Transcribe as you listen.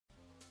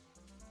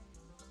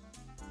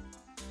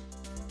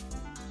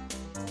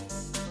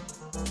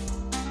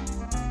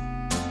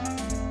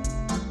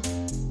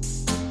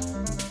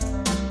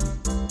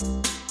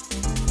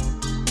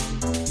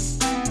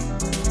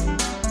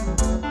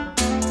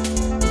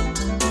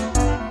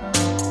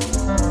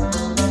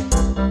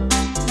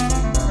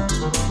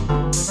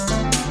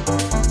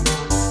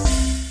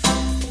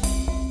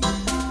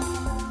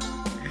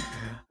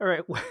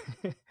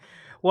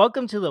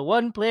Welcome to the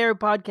One Player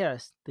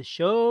Podcast, the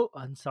show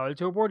on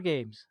solitaire board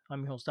games.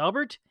 I'm your host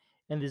Albert,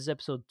 and this is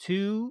episode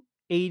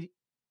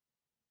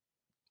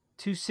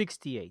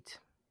 268.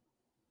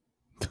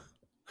 Would you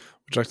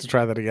like to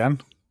try that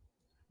again?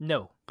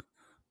 No.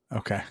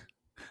 Okay.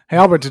 Hey,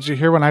 Albert, did you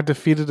hear when I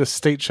defeated a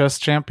state chess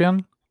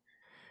champion?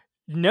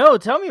 No,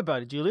 tell me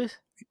about it, Julius.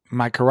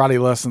 My karate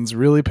lessons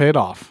really paid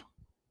off.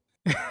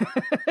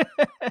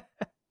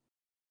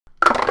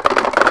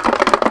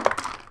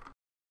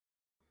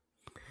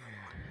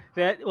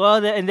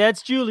 And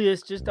that's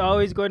Julius, just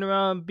always going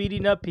around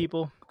beating up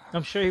people.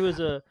 I'm sure he was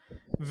a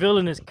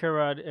villainous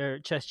karate or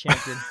chess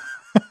champion.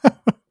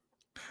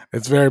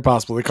 It's very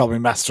possible. They call me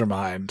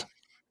Mastermind.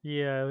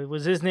 Yeah,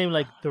 was his name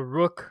like the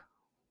Rook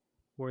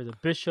or the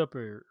Bishop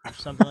or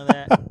something like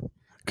that?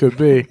 Could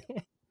be.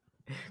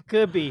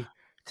 Could be.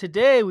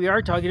 Today we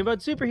are talking about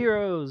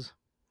superheroes.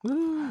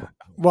 Woo.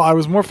 Well, I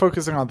was more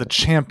focusing on the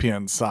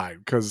champion side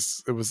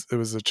because it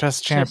was a chess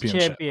championship.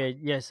 Chess champion,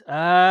 yes.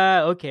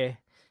 Okay.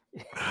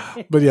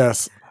 But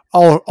yes,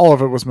 all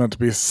of it was meant to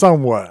be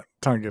somewhat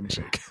tongue in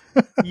cheek.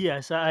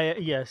 Yes,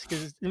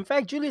 because in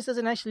fact Julius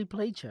doesn't actually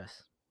play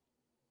chess.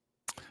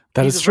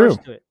 That He's is true.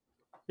 averse to it.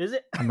 Is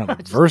it? I'm not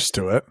averse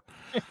to it.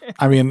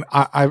 I mean,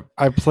 I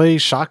play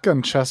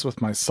shotgun chess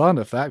with my son,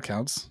 if that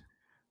counts.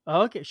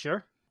 Oh, okay,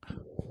 sure.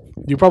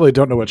 You probably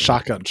don't know what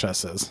shotgun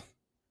chess is.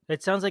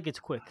 It sounds like it's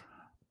quick.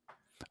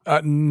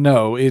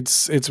 No,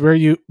 it's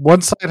where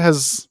one side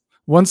has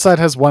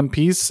one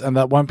piece, and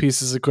that one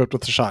piece is equipped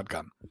with a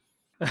shotgun.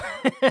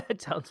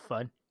 It sounds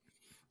fun.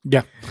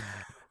 Yeah.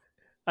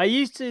 I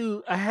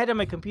had on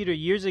my computer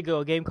years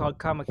ago a game called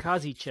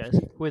Kamikaze Chess,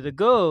 where the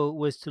goal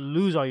was to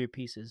lose all your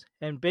pieces,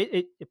 and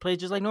it plays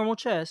just like normal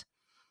chess.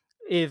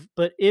 If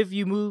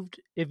you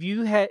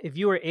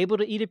were able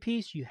to eat a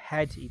piece, you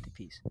had to eat the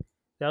piece.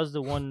 That was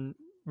the one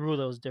rule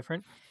that was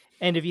different.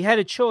 And if you had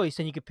a choice,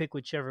 then you could pick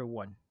whichever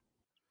one.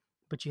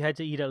 But you had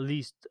to eat a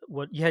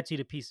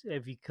piece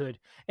if you could.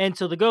 And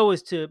so the goal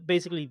was to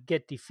basically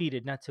get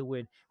defeated, not to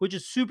win, which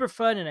is super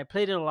fun. And I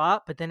played it a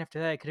lot, but then after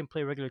that, I couldn't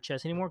play regular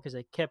chess anymore because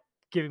I kept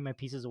giving my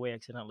pieces away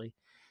accidentally.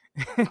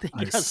 I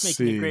was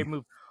making a great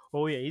move.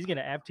 Oh yeah, he's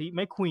gonna have to eat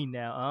my queen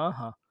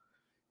now.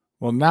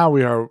 Well, now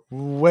we are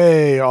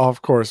way off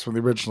course from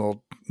the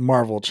original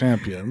Marvel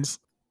Champions.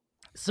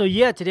 So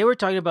yeah, today we're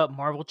talking about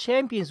Marvel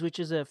Champions, which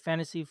is a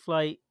Fantasy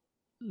Flight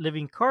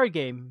living card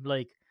game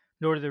like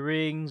Lord of the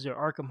Rings or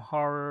Arkham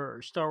Horror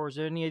or Star Wars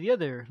or any of the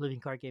other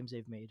living card games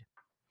they've made.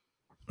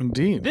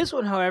 Indeed. This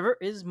one, however,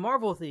 is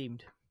Marvel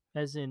themed,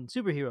 as in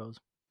superheroes.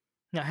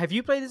 Now, have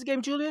you played this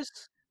game, Julius?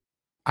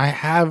 I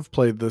have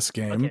played this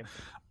game. Okay.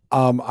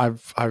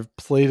 I've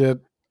played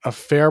it a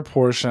fair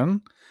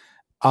portion.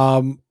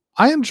 I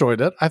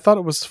enjoyed it. I thought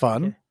it was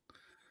fun.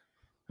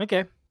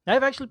 Okay.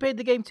 I've actually played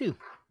the game too.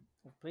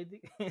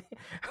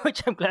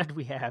 Which I'm glad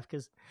we have,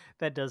 because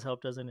that does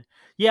help, doesn't it?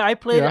 Yeah, I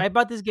played. I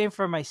bought this game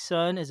for my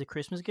son as a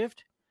Christmas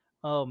gift.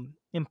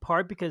 In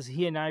part because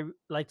he and I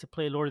like to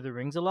play Lord of the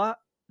Rings a lot,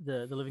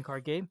 the living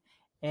card game.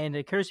 And it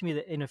occurs to me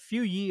that in a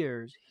few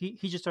years, he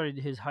just started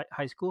his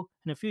high school.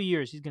 In a few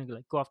years, he's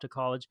gonna go off to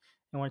college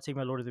and want to take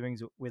my Lord of the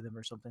Rings with him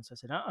or something. So I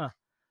said, I'm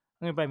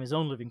gonna buy him his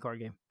own living card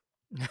game.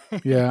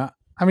 Yeah,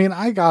 I mean,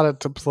 I got it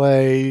to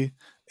play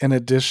in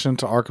addition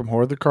to Arkham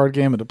Horror, the card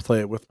game, and to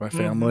play it with my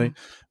family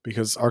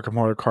because Arkham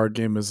Horror card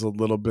game is a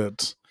little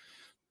bit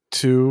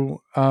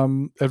too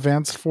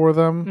advanced for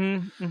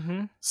them.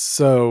 Mm-hmm.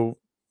 So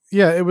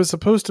yeah, it was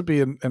supposed to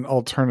be an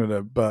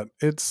alternative, but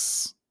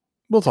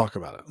we'll talk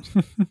about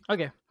it.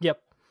 Okay.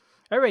 Yep.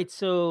 All right.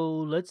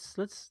 So let's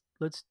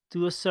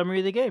do a summary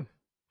of the game.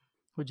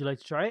 Would you like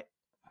to try it?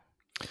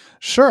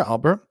 Sure,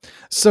 Albert.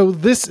 So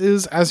this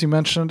is, as you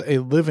mentioned, a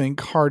living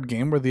card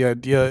game where the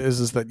idea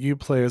is that you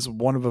play as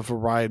one of a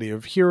variety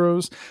of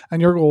heroes,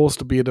 and your goal is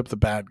to beat up the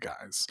bad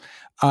guys.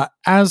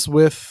 As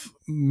with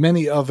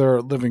many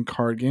other living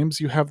card games,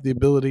 you have the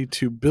ability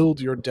to build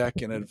your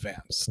deck in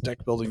advance.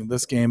 Deck building in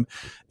this game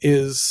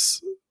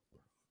is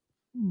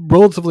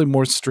relatively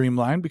more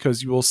streamlined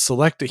because you will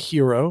select a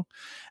hero,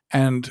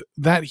 and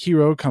that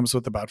hero comes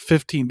with about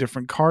 15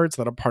 different cards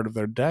that are part of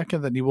their deck,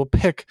 and then you will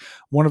pick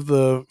one of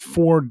the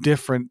 4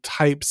 different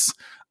types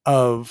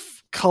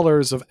of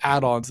colors of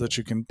add-ons that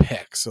you can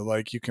pick. So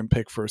like you can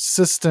pick for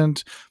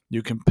assistant,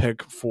 you can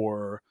pick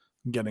for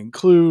getting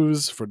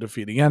clues, for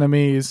defeating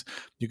enemies,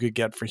 you could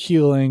get for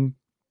healing.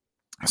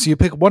 So you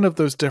pick one of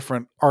those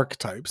different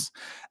archetypes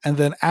and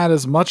then add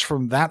as much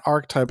from that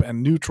archetype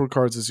and neutral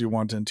cards as you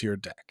want into your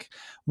deck.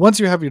 Once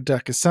you have your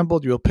deck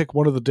assembled, you'll pick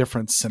one of the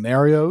different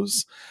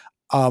scenarios,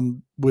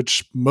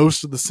 which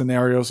most of the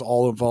scenarios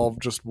all involve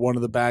just one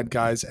of the bad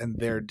guys and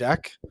their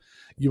deck.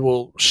 You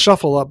will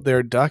shuffle up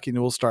their deck and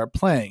you will start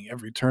playing.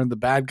 Every turn, the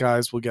bad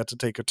guys will get to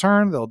take a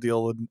turn. They'll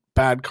deal a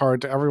bad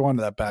card to everyone.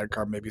 That bad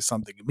card may be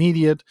something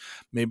immediate,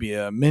 maybe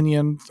a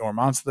minion or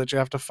monster that you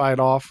have to fight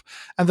off.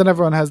 And then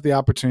everyone has the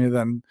opportunity to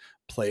then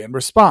play in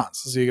response.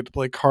 So you get to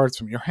play cards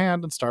from your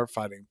hand and start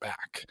fighting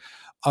back.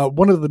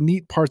 One of the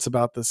neat parts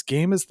about this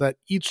game is that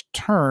each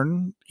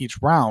turn, each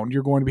round,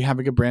 you're going to be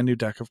having a brand new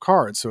deck of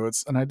cards. So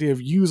it's an idea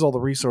of use all the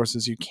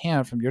resources you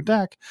can from your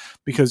deck,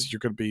 because you're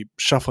going to be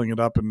shuffling it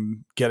up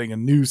and getting a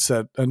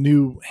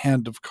new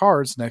hand of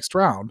cards next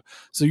round.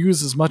 So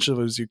use as much of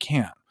it as you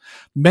can.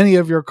 Many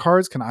of your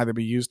cards can either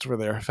be used for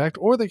their effect,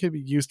 or they can be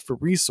used for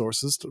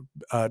resources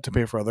to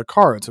pay for other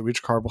cards. So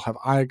each card will have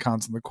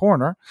icons in the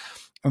corner,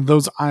 and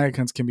those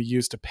icons can be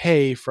used to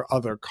pay for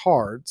other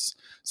cards.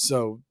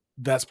 So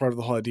that's part of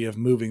the whole idea of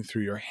moving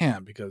through your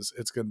hand, because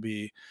it's going to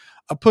be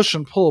a push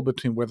and pull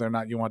between whether or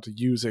not you want to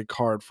use a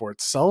card for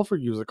itself or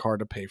use a card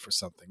to pay for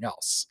something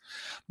else.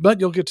 But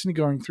you'll continue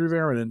going through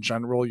there, and in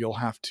general, you'll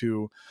have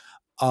to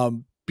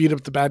beat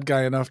up the bad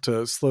guy enough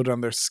to slow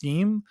down their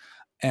scheme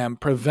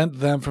and prevent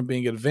them from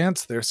being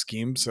advanced their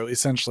scheme. So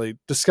essentially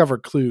discover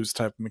clues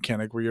type of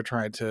mechanic, where you're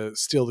trying to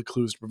steal the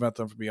clues to prevent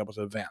them from being able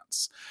to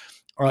advance.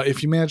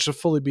 If you manage to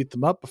fully beat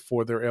them up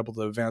before they're able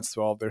to advance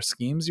through all of their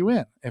schemes, you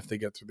win. If they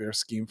get through their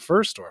scheme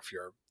first, or if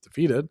you're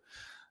defeated,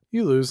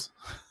 you lose.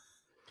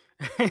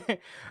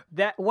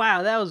 That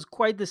was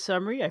quite the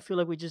summary. I feel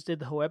like we just did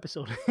the whole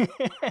episode.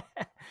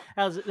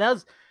 that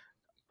was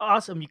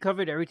awesome. You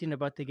covered everything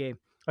about the game.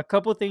 A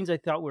couple things I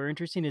thought were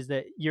interesting is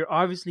that you're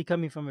obviously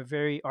coming from a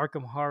very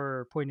Arkham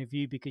Horror point of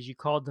view, because you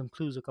called them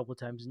clues a couple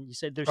times and you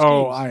said they're schemes.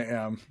 Oh, I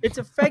am. It's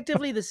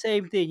effectively the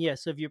same thing. Yeah.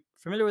 So if you're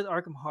familiar with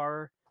Arkham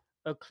Horror,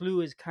 a clue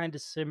is kind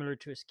of similar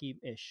to a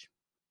scheme-ish.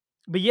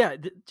 But yeah,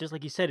 just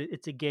like you said,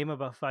 it's a game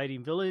about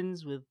fighting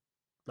villains with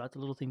lots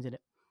of little things in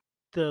it.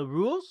 The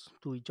rules?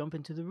 Do we jump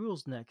into the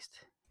rules next?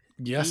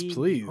 Yes,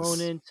 please.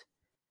 Opponent.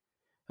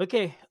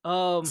 Okay.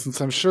 Since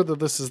I'm sure that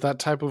this is that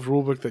type of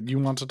rulebook that you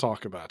want to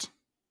talk about.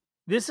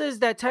 This is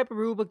that type of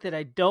rulebook that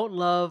I don't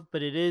love,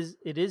 but it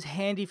is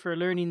handy for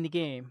learning the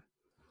game.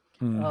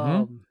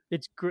 Mm-hmm.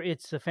 It's great.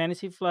 It's a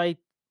Fantasy Flight.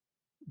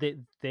 They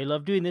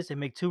love doing this. They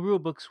make two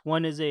rulebooks.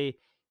 One is a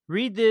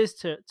read this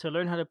to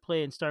learn how to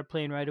play and start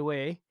playing right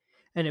away,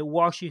 and it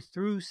walks you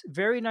through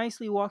very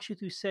nicely. Walks you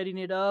through setting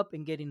it up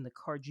and getting the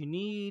cards you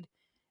need,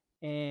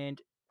 and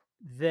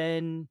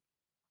then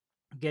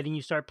getting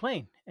you start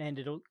playing. And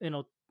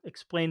it'll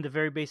explain the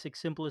very basic,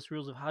 simplest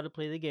rules of how to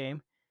play the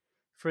game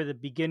for the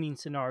beginning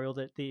scenario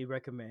that they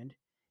recommend,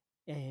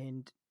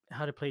 and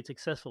how to play it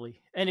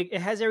successfully. And it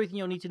has everything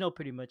you'll need to know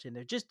pretty much in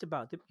there. Just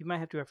about. You might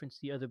have to reference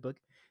the other book.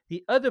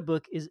 The other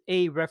book is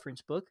a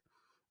reference book.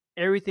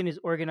 Everything is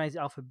organized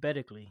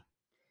alphabetically.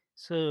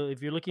 So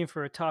if you're looking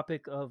for a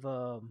topic of,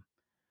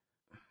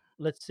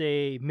 let's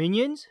say,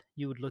 minions,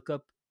 you would look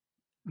up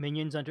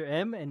minions under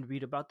M and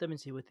read about them and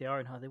see what they are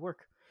and how they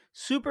work.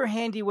 Super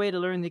handy way to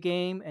learn the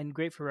game and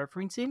great for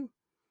referencing.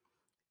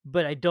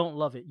 But I don't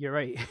love it. You're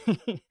right.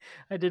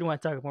 I did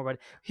want to talk more about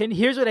it. And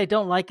here's what I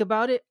don't like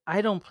about it.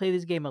 I don't play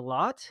this game a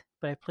lot,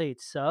 but I play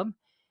it some.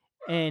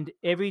 And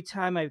every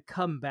time I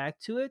come back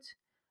to it,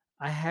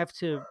 I have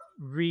to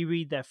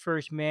reread that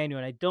first manual,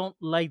 and I don't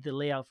like the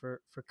layout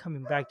for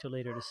coming back to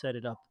later to set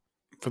it up.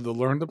 For the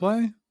learn to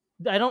play?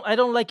 I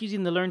don't like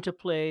using the learn to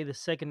play the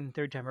second and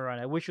third time around.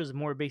 I wish it was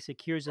more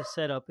basic. Here's a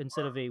setup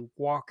instead of a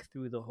walk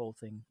through the whole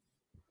thing.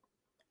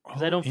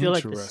 Because I don't feel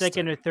like the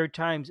second or third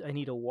times I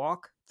need a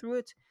walk through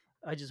it.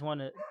 I just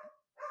want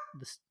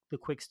the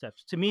quick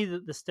steps. To me,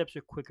 the steps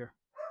are quicker.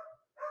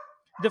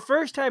 The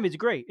first time is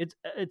great.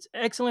 It's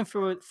excellent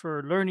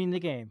for learning the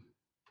game.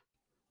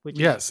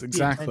 Yes,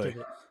 exactly.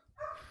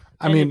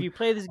 If you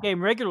play this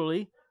game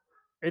regularly,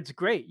 it's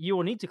great. You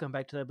won't need to come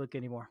back to that book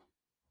anymore.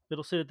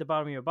 It'll sit at the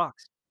bottom of your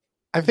box.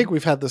 I think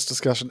we've had this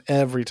discussion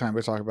every time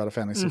we talk about a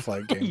Fantasy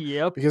Flight game.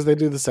 Yep. Because they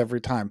do this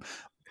every time.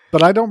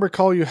 But I don't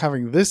recall you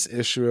having this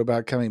issue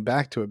about coming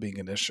back to it being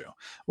an issue.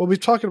 What we've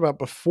talked about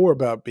before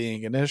about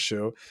being an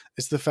issue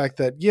is the fact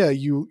that, yeah,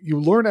 you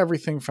learn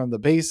everything from the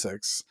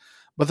basics,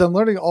 but then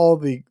learning all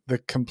the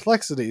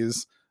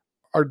complexities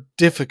are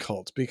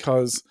difficult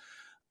because,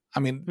 I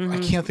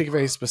can't think of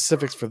any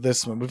specifics for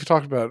this one. We've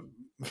talked about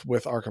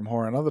with Arkham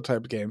Horror and other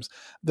type of games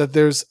that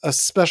there's a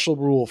special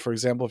rule. For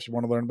example, if you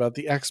want to learn about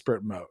the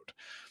expert mode,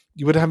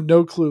 you would have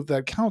no clue if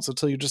that counts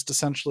until you just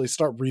essentially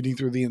start reading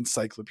through the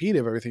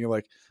encyclopedia of everything. You're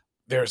like,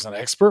 there's an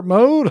expert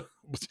mode?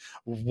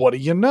 What do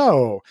you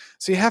know?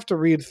 So you have to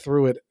read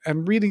through it,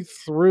 and reading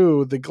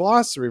through the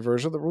glossary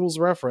version, the rules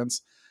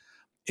reference,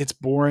 it's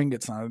boring.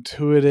 It's not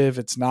intuitive.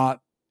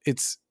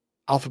 It's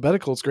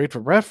alphabetical. It's great for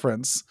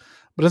reference,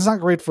 but it's not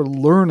great for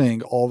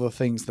learning all the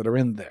things that are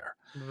in there.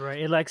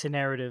 Right. It lacks a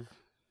narrative.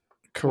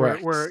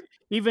 Correct. Where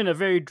even a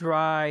very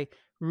dry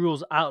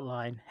rules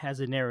outline has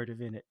a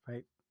narrative in it,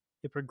 right?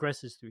 It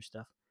progresses through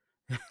stuff.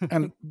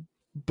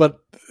 But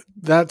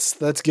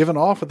that's given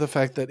off with the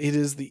fact that it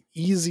is the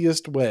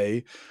easiest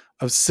way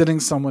of sitting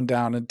someone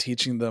down and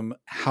teaching them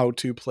how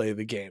to play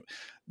the game.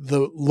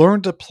 The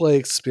learn to play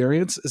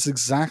experience is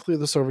exactly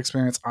the sort of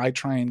experience I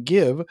try and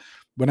give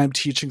when I'm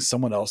teaching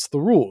someone else the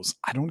rules.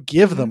 I don't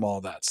give them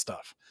all that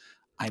stuff.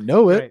 I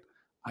know it. Right.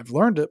 I've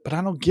learned it, but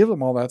I don't give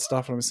them all that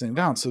stuff when I'm sitting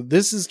down. So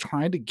this is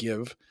trying to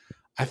give,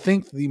 I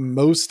think, the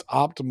most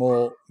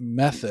optimal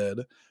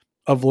method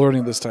of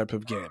learning this type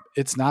of game.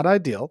 It's not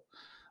ideal,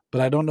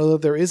 but I don't know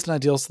that there is an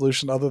ideal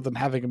solution other than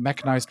having a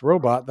mechanized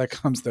robot that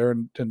comes there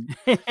and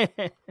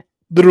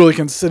literally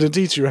can sit and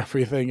teach you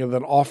everything and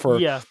then offer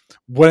Yeah.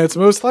 when it's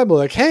most liable,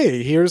 like,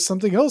 hey, here's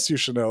something else you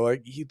should know.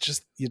 Like you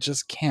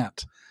just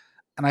can't.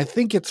 And I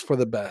think it's for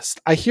the best.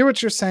 I hear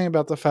what you're saying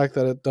about the fact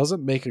that it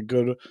doesn't make a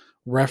good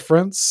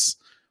reference.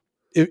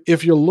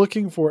 If you're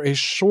looking for a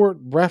short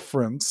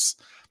reference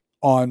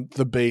on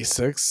the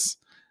basics,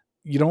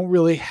 you don't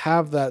really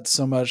have that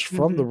so much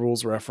from Hmm. the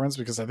rules reference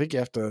because I think you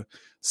have to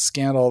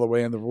scan all the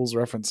way in the rules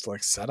reference to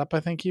like setup,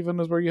 I think even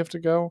is where you have to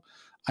go.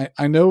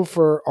 I know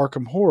for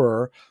Arkham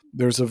Horror,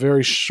 there's a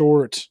very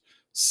short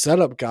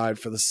setup guide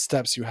for the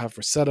steps you have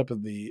for setup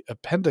in the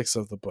appendix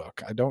of the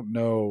book. I don't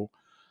know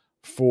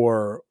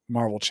for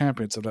Marvel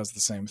Champions it does the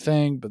same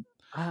thing, but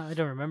I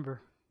don't remember.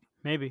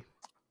 Maybe.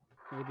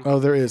 Maybe. oh,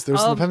 there is.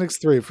 There's an Um. appendix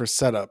 3 for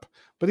setup,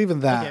 but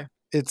even that Okay.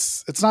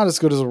 it's not as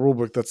good as a rule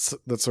book that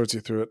sorts you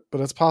through it. But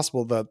it's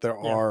possible that there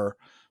Yeah. are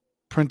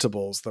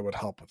printables that would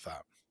help with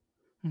that.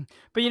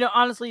 But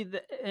honestly,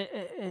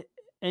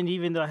 and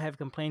even though I have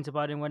complaints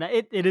about it and whatnot,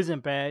 it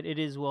isn't bad. It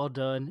is well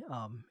done.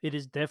 It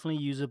is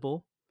definitely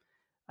usable.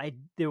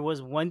 There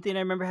was one thing I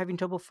remember having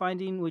trouble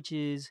finding, which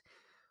is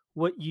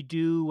what you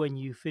do when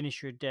you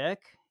finish your deck.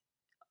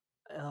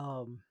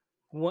 Um,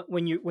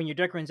 when your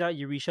deck runs out,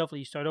 you reshuffle,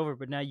 you start over,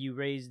 but now you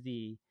raise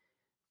the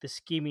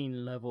scheming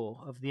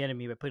level of the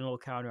enemy by putting a little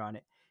counter on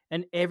it.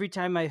 And every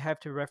time I have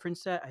to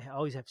reference that, I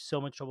always have so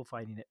much trouble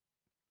finding it.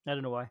 I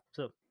don't know why.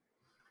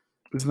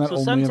 Isn't that So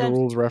only in the sometimes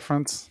rules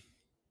reference?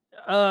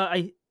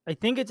 I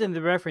think it's in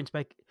the reference,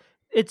 but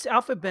it's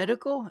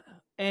alphabetical,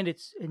 and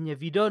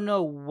if you don't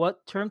know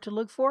what term to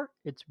look for,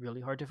 it's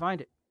really hard to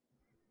find it.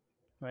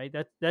 Right?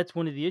 That's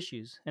one of the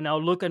issues. And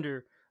I'll look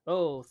under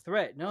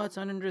threat. No, it's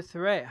not under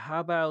threat. How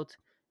about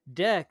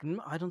deck?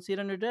 I don't see it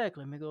under deck.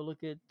 Let me go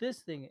look at this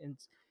thing, and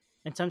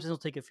sometimes it'll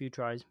take a few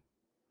tries.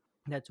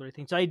 That sort of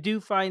thing. So I do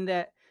find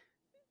that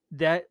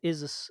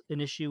is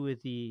an issue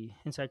with the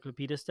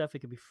encyclopedia stuff. It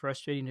can be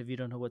frustrating if you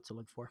don't know what to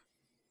look for.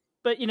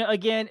 But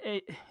again,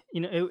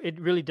 it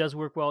really does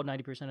work well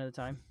 90% of the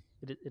time.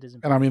 It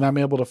isn't And I bad at mean, all. I'm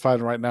able to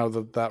find right now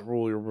that that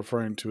rule you're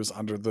referring to is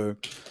under the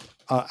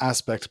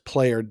aspect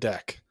player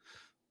deck.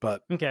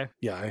 But Okay,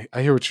 yeah,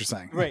 I hear what you're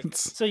saying. right.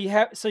 It's So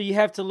you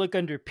have to look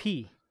under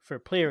P for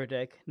player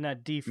deck,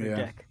 not D for yeah.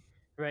 deck,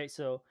 right?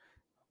 So,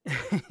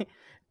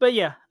 but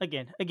yeah,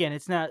 again,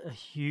 it's not a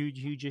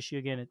huge issue.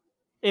 Again,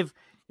 if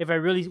if I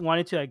really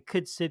wanted to, I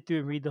could sit through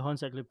and read the whole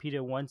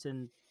encyclopedia once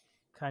and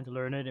kind of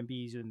learn it and be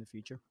easier in the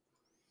future.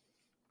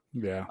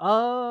 Yeah.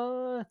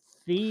 Uh, Let's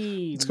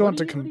theme. go What on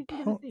do to you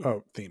what do you think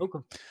of the theme? theme. Okay,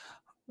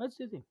 let's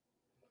do theme.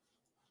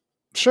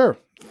 Sure.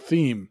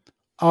 Theme.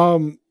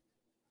 Um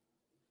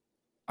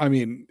I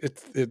mean,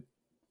 it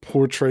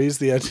portrays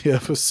the idea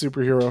of a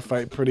superhero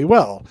fight pretty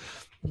well.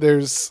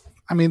 There's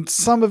I mean,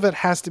 some of it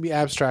has to be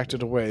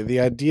abstracted away. The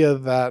idea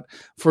that,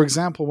 for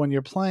example, when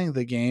you're playing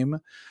the game,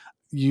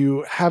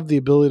 you have the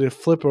ability to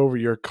flip over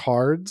your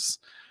cards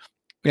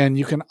and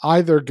you can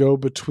either go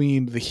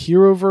between the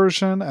hero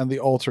version and the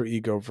alter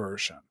ego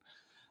version.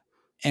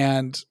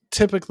 And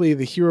typically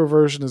the hero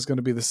version is going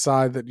to be the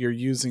side that you're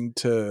using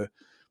to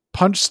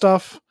punch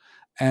stuff,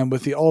 and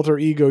with the alter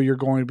ego you're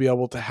going to be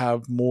able to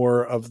have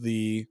more of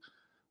the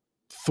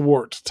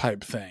thwart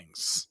type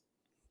things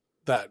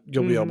that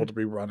you'll be able Mm-hmm. to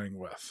be running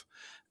with.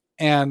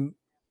 And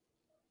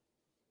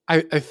I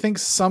think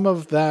some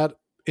of that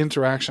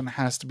interaction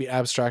has to be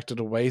abstracted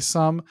away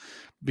some,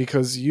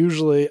 because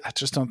usually I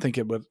just don't think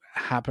it would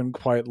happen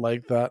quite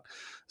like that,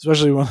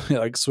 especially when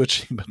like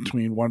switching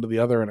between one to the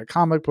other in a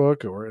comic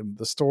book or in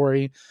the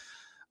story.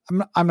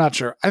 I'm not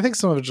sure. I think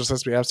some of it just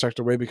has to be abstracted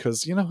away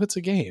because it's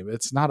a game.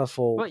 It's not a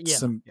full But yeah,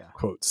 yeah.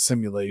 quote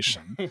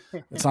simulation.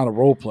 It's not a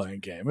role playing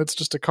game. It's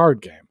just a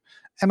card game.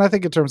 And I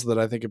think in terms of that,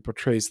 I think it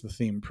portrays the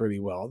theme pretty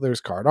well. There's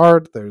card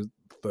art. There's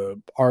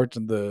the art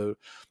and the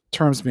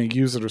terms being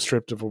used are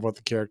descriptive of what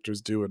the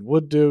characters do and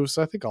would do.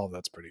 So I think all of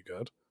that's pretty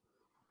good.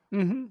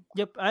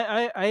 Yep,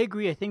 I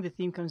agree. I think the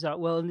theme comes out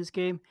well in this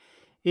game.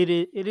 It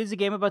is a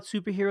game about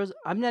superheroes.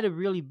 I'm not a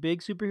really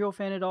big superhero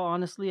fan at all,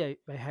 honestly.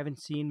 I haven't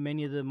seen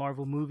many of the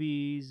Marvel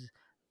movies.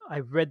 I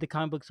read the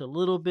comic books a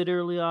little bit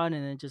early on,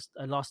 and then just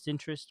I lost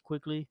interest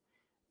quickly.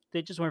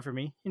 They just weren't for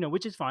me,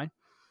 which is fine.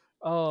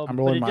 I'm But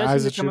rolling it my does seem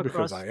eyes to at come you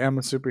because I across. am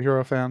a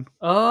superhero fan.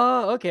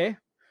 Oh, okay.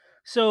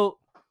 So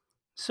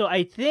So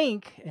I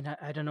think, and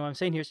I don't know what I'm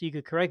saying here, so you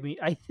could correct me.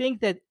 I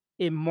think that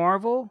in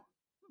Marvel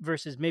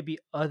versus maybe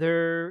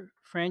other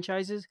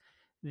franchises,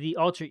 the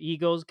alter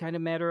egos kind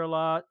of matter a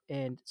lot,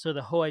 and so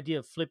the whole idea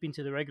of flipping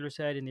to the regular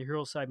side and the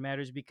hero side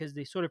matters because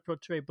they sort of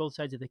portray both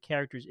sides of the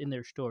characters in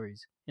their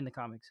stories in the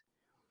comics.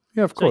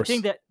 Yeah, of So I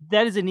think course.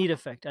 that is a neat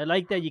effect. I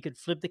like that you could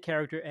flip the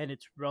character and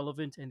it's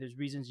relevant, and there's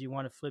reasons you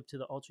want to flip to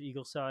the alter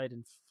ego side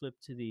and flip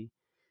to the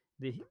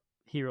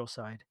hero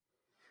side.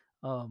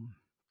 Um,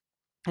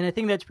 and I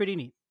think that's pretty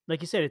neat.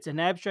 Like you said, it's an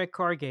abstract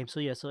card game, so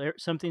yeah,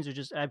 some things are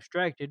just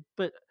abstracted,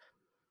 but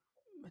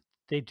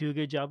they do a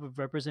good job of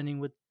representing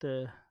what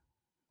the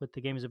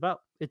game is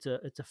about. It's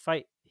a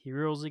fight,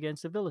 heroes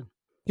against a villain.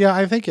 Yeah,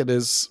 I think it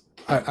is.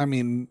 I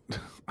mean,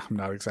 I'm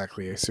not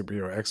exactly a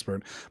superhero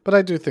expert, but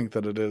I do think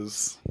that it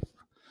is.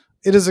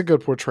 It is a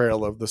good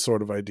portrayal of the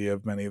sort of idea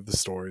of many of the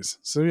stories.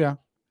 So yeah,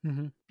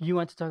 You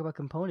want to talk about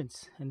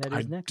components, and that I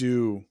is next.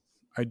 do.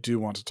 I do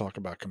want to talk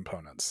about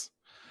components.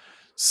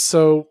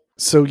 So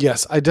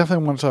yes, I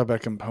definitely want to talk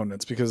about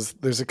components because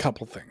there's a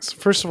couple things.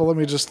 First of all, let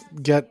me just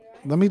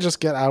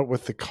get out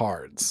with the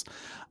cards.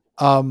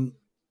 Um,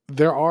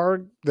 there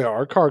are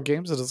card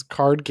games. It is a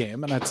card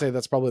game, and I'd say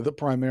that's probably the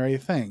primary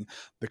thing.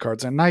 The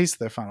cards are nice.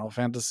 They're Final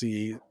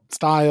Fantasy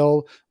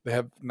style. They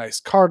have nice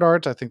card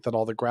art. I think that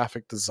all the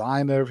graphic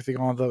design and everything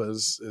on them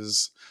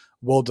is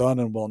well done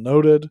and well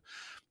noted.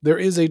 There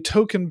is a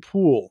token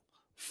pool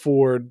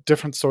for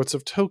different sorts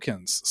of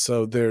tokens.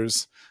 So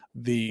there's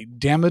the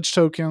damage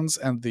tokens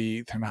and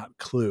they're not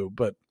clue,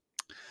 but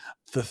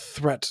the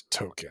threat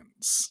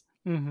tokens.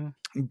 Mm-hmm.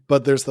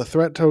 But there's the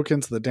threat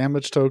tokens, the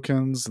damage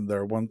tokens, and there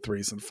are 1,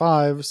 3s, and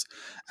 5s.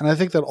 And I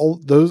think that all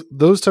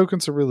those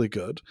tokens are really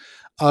good.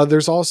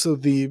 There's also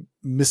the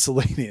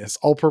miscellaneous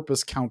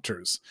all-purpose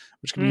counters,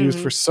 which can be used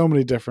Mm-hmm. for so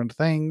many different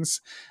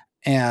things.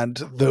 And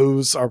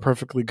those are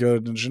perfectly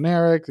good and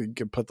generic. You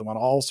can put them on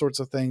all sorts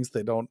of things.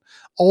 They don't.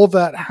 All of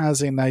that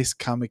has a nice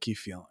comic-y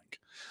feeling.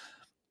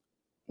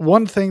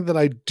 One thing that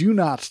I do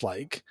not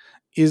like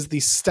is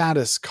the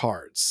status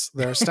cards.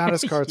 There are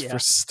status cards for Yeah.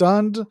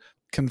 stunned,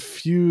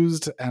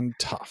 confused, and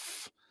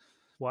tough.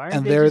 Why aren't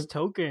And they they're just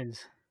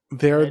tokens?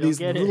 they're I don't these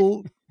get it.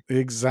 little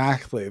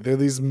exactly. They're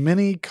these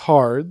mini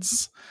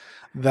cards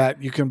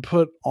that you can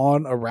put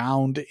on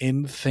around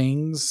in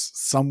things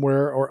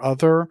somewhere or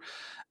other.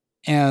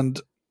 And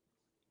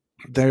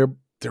they're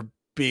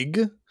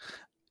big.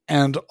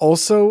 And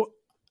also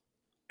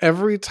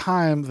every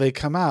time they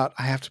come out,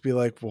 I have to be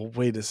like, well,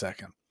 wait a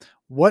second.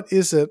 What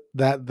is it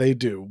that they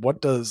do?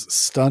 What does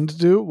stunned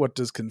do? What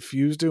does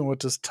confused do? And what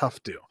does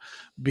tough do?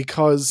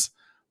 Because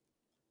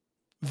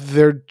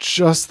they're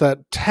just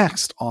that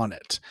text on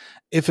it.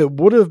 If it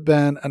would have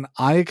been an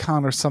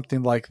icon or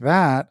something like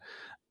that,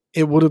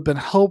 it would have been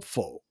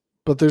helpful.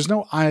 But there's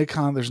no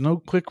icon, there's no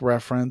quick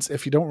reference.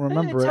 If you don't It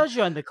remember it, tells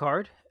you on the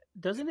card,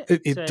 doesn't it?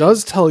 it, It it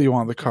does says. tell you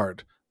on the Okay.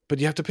 card, but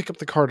you have to pick up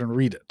the card and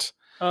read it.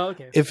 Oh,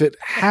 okay. If it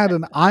had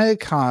an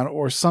icon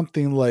or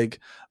something like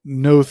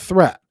no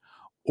threat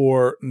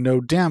or no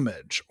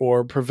damage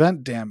or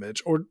prevent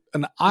damage or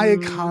an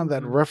icon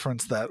that Mm-hmm.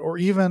 referenced that, or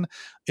even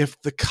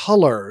if the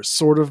color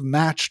sort of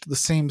matched the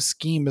same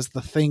scheme as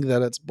the thing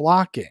that it's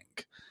blocking,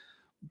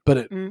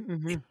 but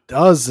Mm-hmm. it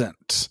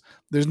doesn't.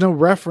 There's no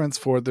reference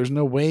for it. There's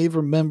no way of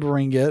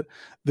remembering it.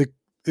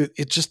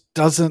 It just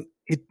doesn't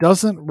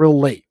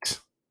relate.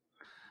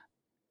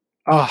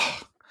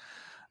 Ah,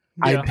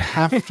 Yeah. I'd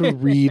have to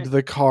read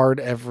the card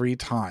every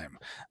time.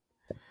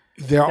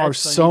 There are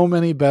That's funny. so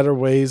many better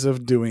ways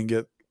of doing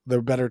it. There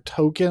are better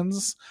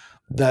tokens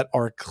that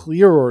are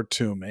clearer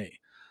to me.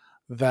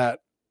 That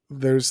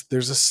there's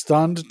a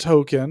stunned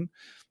token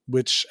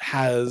which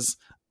has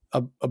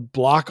a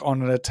block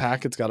on an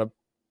attack. It's got a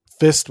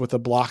fist with a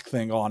block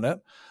thing on it.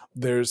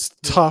 There's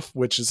Yep. tough,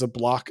 which is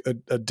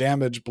a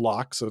damage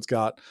block. So it's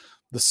got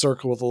the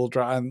circle with a little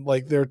draw. And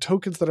like there are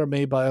tokens that are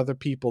made by other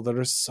people that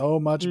are so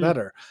much Mm.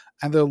 better.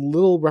 And they're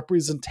little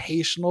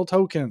representational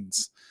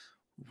tokens.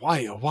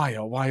 Why, oh, why,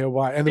 oh, why, oh,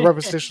 why? And the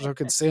representational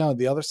tokens say on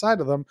the other side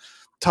of them,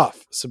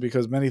 tough. So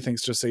because many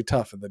things just say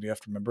tough, and then you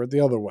have to remember it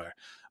the other way.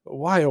 But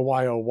why, oh,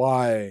 why, oh,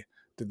 why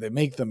did they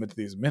make them into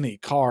these mini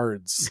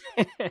cards?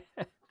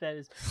 That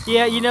is.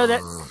 Yeah, you know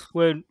that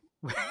when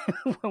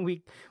when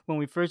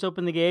we first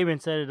opened the game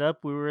and set it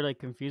up, we were like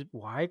confused.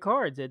 Why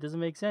cards? It doesn't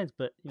make sense.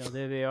 But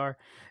there they are.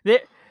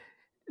 They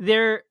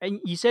they're and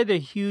you said they're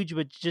huge,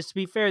 but just to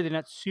be fair, they're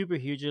not super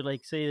huge. They're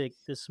like say like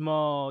the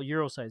small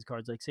Euro size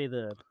cards, like say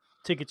the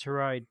Ticket to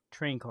Ride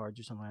train cards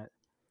or something like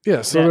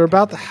Yeah, so they're that kind of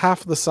about the big.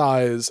 half the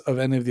size of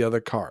any of the other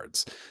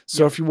cards.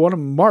 So Yep. if you want to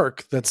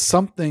mark that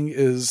something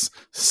is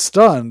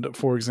stunned,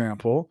 for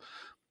example,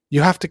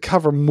 you have to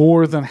cover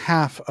more than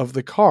half of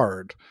the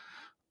card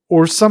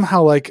or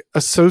somehow like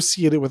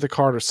associate it with a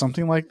card or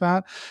something like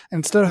that. And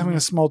instead of having Mm-hmm.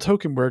 a small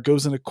token where it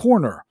goes in a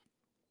corner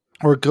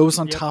or it goes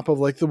on Yep. top of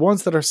like the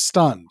ones that are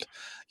stunned,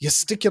 you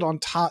stick it on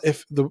top.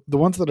 If the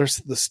ones that are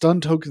the stun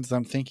tokens that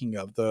I'm thinking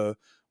of, the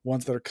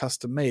ones that are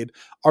custom made,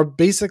 are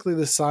basically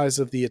the size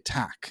of the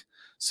attack.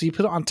 So you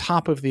put it on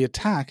top of the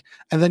attack,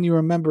 and then you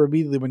remember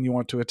immediately when you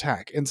want to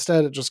attack.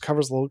 Instead, it just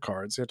covers little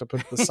cards. You have to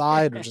put it to the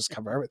side or just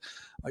cover everything.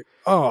 Like,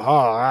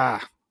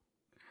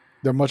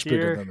 they're much bigger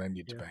dear, than they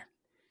need to yeah. be.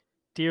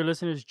 Dear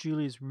listeners,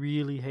 Julius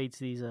really hates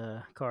these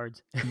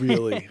cards.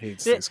 Really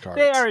hates they, these they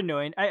cards. are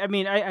annoying. I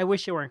mean, I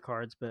wish they weren't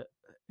cards, but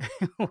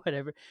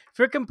whatever.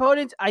 For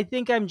components, I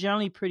think I'm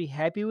generally pretty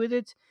happy with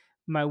it.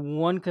 My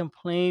one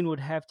complaint would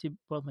have to,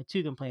 well, my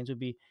two complaints would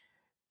be,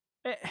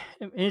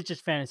 and it's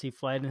just Fantasy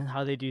Flight and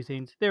how they do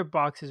things. Their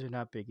boxes are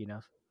not big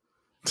enough,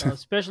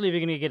 especially if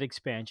you're gonna get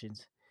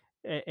expansions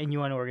and you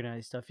want to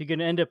organize stuff. You're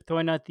gonna end up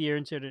throwing out the air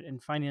insert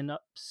and finding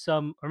up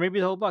some, or maybe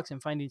the whole box,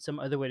 and finding some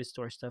other way to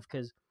store stuff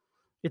because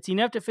it's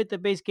enough to fit the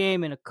base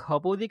game and a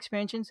couple of the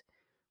expansions,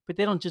 but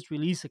they don't just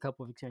release a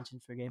couple of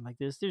expansions for a game like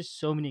this. There's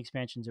so many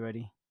expansions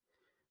already.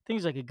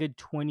 Things like a good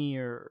 20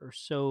 or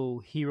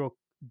so hero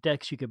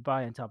decks you could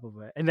buy on top of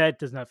it, and that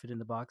does not fit in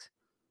the box.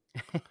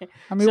 I mean,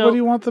 what do So,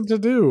 you want them to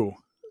do?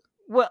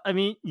 well, I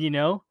mean,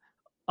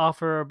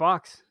 offer a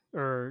box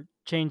or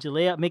change the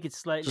layout, make it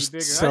slightly Just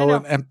bigger. I don't sell know.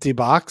 an empty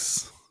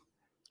box?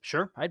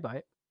 Sure, I'd buy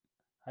it.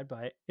 I'd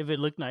buy it if it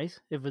looked nice.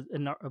 If it's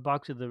a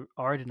box with the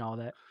art and all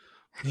that.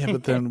 Yeah,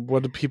 but then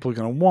what are people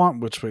going to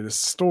want? Which way to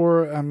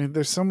store? I mean,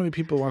 there's so many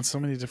people want so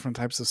many different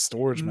types of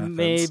storage methods.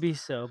 Maybe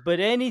so, but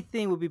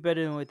anything would be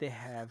better than what they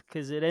have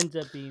because it ends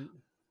up being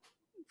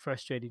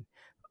frustrating.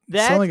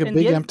 That Selling a and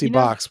the big other, empty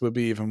box would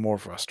be even more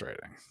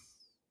frustrating.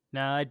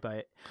 nah, I'd buy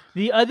it.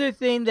 The other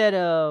thing that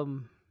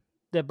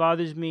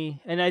bothers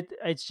me, and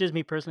it's just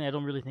me personally, I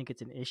don't really think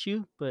it's an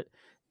issue, but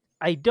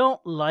I don't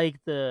like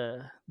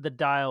the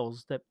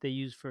dials that they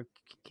use for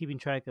keeping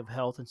track of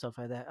health and stuff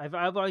like that. I've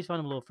always found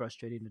them a little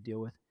frustrating to deal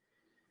with.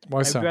 Why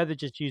I'd so? rather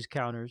just use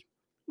counters.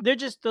 They're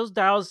just those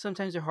dials.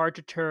 Sometimes they're hard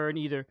to turn.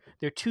 Either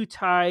they're too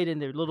tight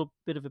and they're a little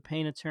bit of a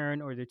pain to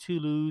turn, or they're too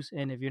loose.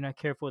 And if you're not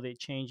careful, they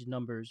change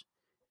numbers.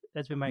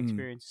 That's been my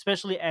experience,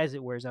 especially as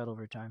it wears out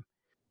over time.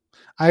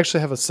 I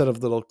actually have a set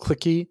of little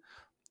clicky.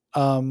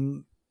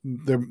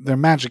 They're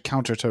magic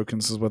counter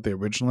tokens is what they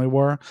originally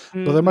were,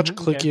 but they're much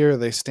Okay. clickier.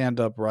 They stand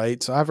up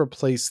right. So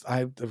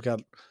I've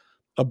got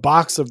a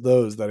box of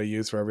those that I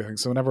use for everything.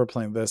 So whenever we're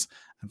playing this,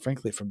 and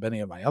frankly from many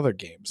of my other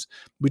games,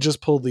 we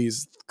just pull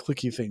these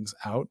clicky things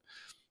out.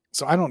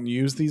 So I don't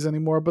use these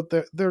anymore, but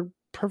they're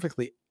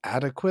perfectly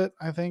adequate,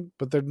 I think,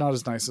 but they're not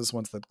as nice as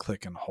ones that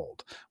click and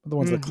hold. But the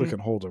ones that click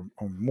and hold are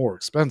more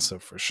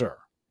expensive for sure.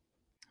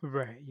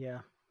 Right. Yeah.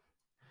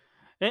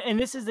 And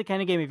this is the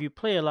kind of game, if you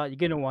play a lot, you're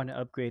going to want to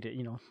upgrade it.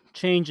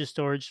 Change the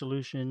storage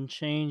solution,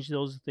 change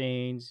those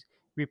things,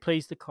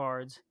 replace the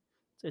cards.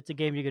 It's a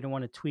game you're going to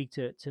want to tweak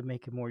to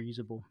make it more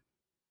usable.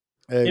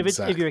 If you're a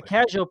Exactly.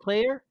 casual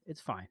player, it's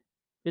fine.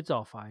 It's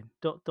all fine.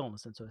 Don't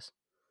listen to us.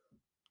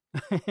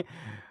 But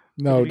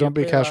No, if you're don't gonna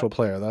be a play a lot, casual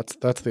player.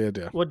 That's the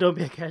idea. well, don't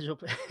be a casual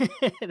player.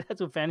 That's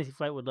what Fantasy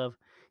Flight would love.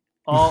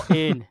 All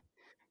in,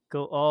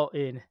 go all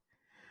in.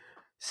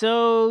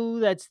 So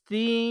that's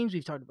themes.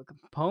 We've talked about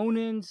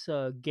components,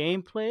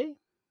 gameplay.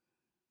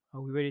 Are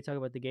we ready to talk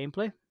about the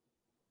gameplay?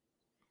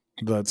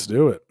 Let's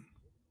do it.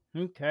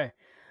 Okay.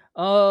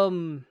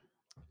 Um.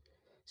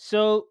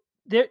 So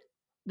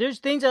there's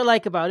things I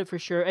like about it for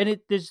sure, and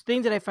there's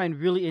things that I find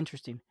really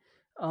interesting.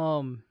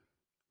 Um.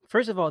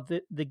 First of all,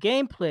 the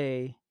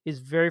gameplay is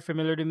very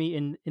familiar to me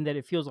in that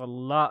it feels a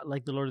lot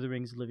like the Lord of the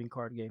Rings living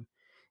card game.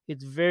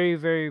 It's very,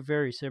 very,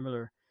 very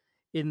similar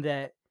in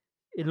that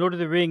in Lord of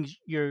the Rings,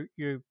 you're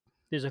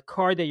there's a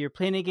card that you're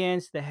playing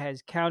against that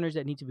has counters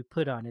that need to be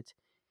put on it.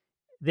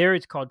 There,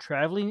 it's called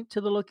traveling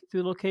to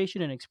through the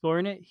location and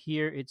exploring it.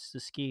 Here, it's the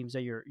schemes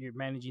that you're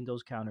managing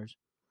those counters.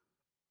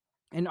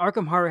 And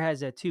Arkham Horror has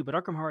that too, but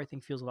Arkham Horror I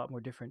think feels a lot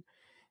more different.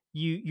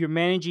 You're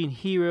managing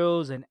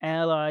heroes and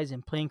allies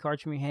and playing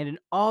cards from your hand and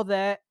all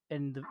that,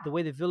 and the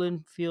way the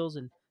villain feels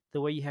and the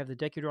way you have the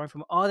deck you're drawing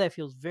from, all that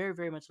feels very,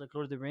 very much like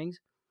Lord of the Rings.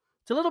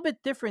 It's a little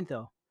bit different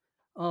though.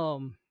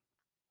 Um,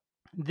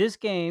 this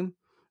game,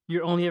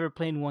 you're only ever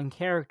playing one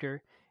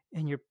character,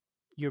 and you're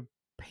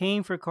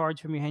paying for cards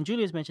from your hand.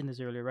 Julius mentioned this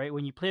earlier, right?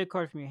 When you play a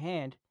card from your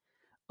hand,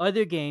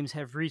 other games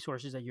have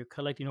resources that you're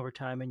collecting over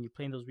time, and you're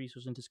playing those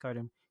resources and discard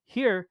them.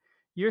 Here,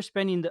 you're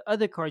spending the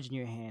other cards in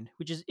your hand,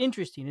 which is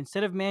interesting.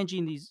 Instead of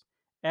managing these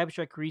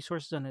abstract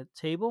resources on a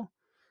table,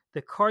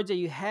 the cards that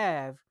you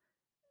have,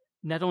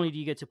 not only do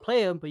you get to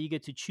play them, but you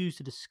get to choose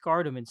to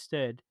discard them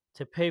instead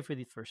to pay for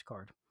the first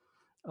card.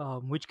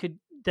 Which could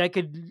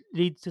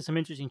lead to some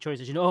interesting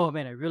choices. Oh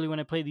man, I really want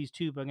to play these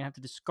two, but I'm gonna have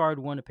to discard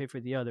one to pay for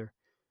the other.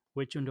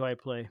 Which one do I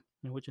play,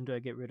 and which one do I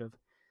get rid of?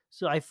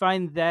 So I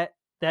find that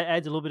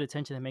adds a little bit of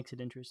tension that makes it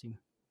interesting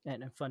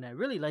and fun. I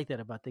really like that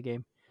about the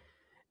game.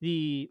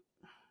 The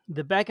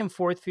the back and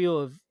forth feel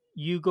of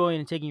you going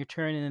and taking your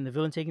turn, and then the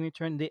villain taking your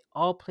turn. They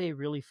all play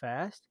really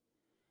fast,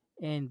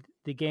 and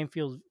the game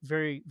feels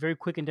very, very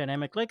quick and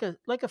dynamic, like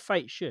a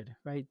fight should.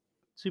 Right,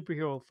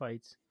 superhero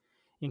fights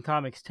in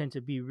comics tend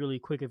to be really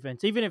quick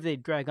events, even if they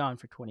drag on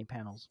for 20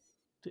 panels.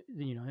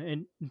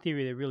 In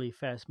theory, they're really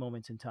fast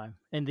moments in time.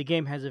 And the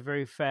game has a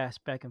very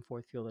fast back and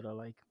forth feel that I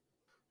like.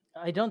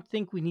 I don't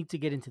think we need to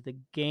get into the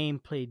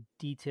gameplay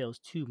details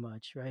too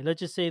much, right?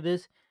 Let's just say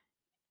this.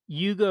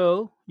 You're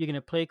going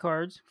to play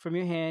cards from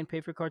your hand,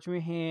 pay for cards from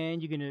your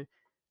hand. You're going to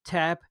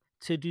tap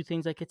to do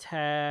things like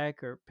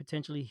attack or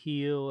potentially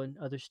heal and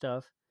other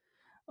stuff.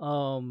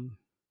 Um,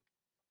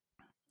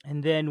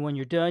 and then when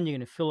you're done, you're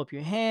going to fill up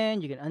your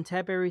hand, you're going to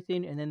untap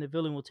everything, and then the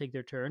villain will take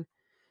their turn.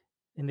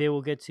 And they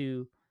will get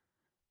to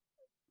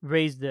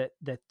raise the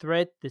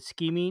threat, the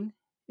scheming.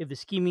 If the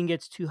scheming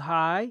gets too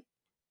high,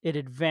 it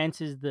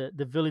advances the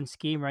villain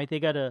scheme, right? They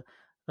got a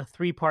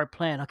 3-part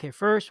plan. Okay,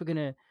 first we're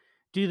gonna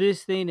do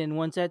this thing, and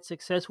once that's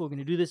successful, we're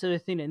gonna do this other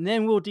thing, and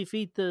then we'll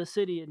defeat the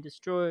city and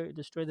destroy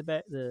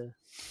the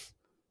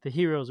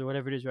heroes or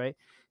whatever it is, right?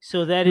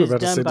 So that You were is about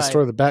to done say by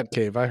destroy the Bat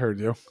Cave. I heard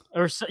you.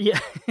 yeah,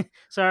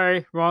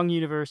 sorry, wrong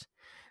universe.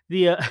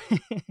 The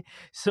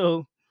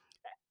so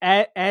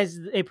as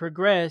they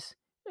progress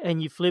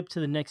and you flip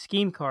to the next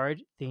scheme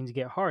card, things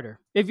get harder.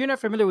 If you're not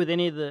familiar with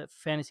any of the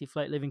Fantasy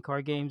Flight Living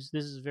card games,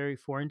 this is very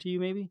foreign to you.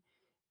 Maybe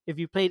if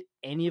you played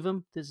any of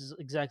them, this is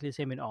exactly the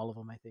same in all of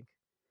them. I think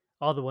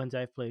all the ones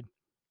I've played,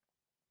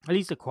 at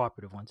least the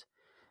cooperative ones.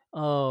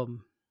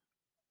 Um,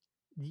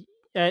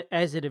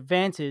 as it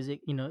advances,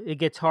 it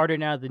gets harder.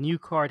 Now the new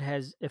card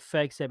has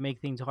effects that make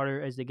things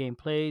harder as the game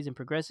plays and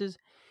progresses.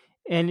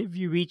 And if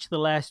you reach the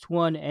last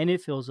one and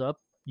it fills up,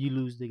 you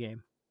lose the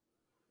game.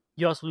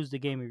 You also lose the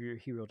game if your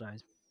hero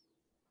dies.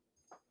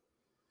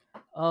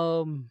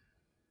 Um,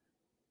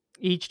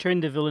 each turn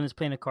the villain is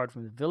playing a card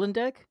from the villain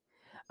deck.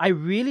 I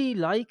really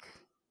like.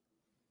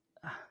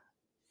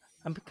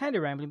 I'm kind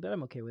of rambling, but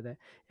I'm okay with that.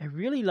 I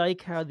really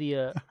like how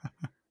the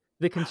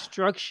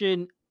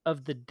construction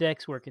of the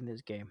decks work in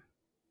this game.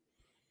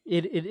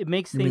 It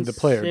makes You mean things the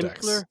player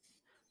decks? simpler,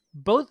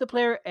 both the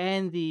player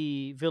and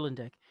the villain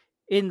deck.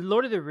 In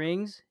Lord of the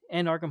Rings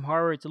and Arkham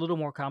Horror, it's a little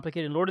more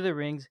complicated. In Lord of the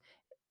Rings,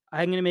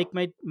 I'm gonna make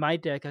my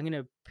deck. I'm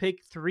gonna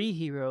pick 3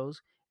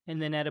 heroes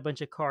and then add a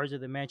bunch of cards of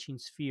the matching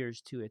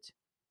spheres to it.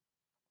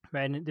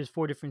 Right, and there's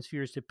 4 different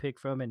spheres to pick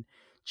from, and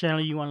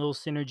generally you want a little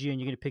synergy, and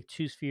you're gonna pick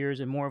 2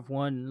 spheres and more of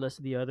one, and less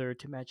of the other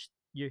to match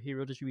your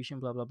hero distribution.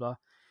 Blah blah blah.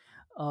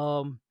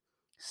 Um,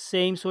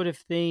 Same sort of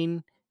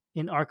thing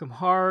in Arkham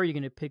Horror. You're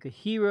gonna pick a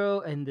hero,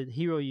 and the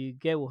hero you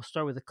get will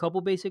start with a couple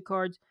basic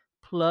cards.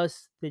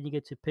 Plus, then you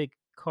get to pick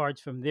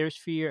cards from their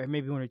sphere and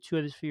maybe 1 or 2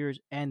 other spheres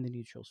and the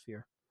neutral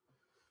sphere.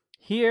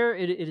 Here,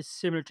 it is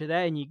similar to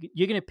that, and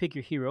you're gonna pick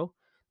your hero.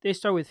 They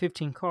start with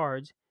 15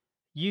 cards.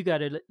 You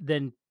gotta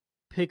then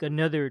pick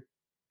another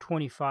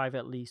 25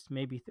 at least,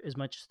 maybe as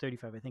much as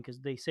 35. I think, because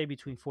they say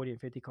between 40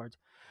 and 50 cards.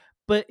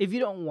 But if you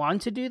don't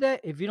want to do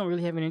that, if you don't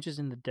really have an interest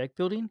in the deck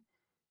building,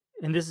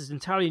 and this is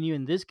entirely new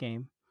in this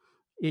game,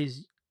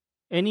 is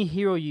any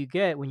hero you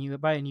get when you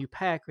buy a new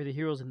pack or the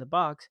heroes in the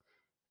box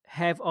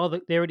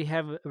they already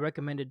have a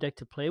recommended deck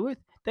to play with.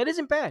 That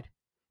isn't bad.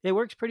 It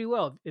works pretty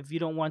well if you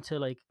don't want to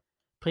like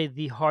play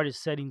the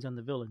hardest settings on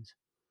the villains.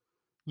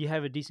 You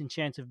have a decent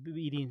chance of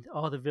beating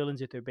all the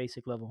villains at their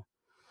basic level.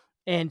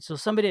 And so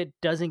somebody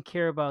that doesn't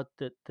care about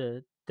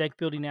the deck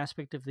building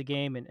aspect of the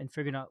game and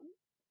figuring out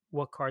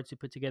what cards to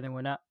put together and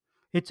whatnot,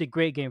 it's a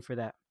great game for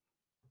that.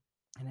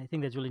 And I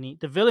think that's really neat.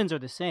 The villains are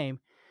the same.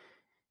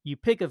 You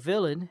pick a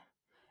villain,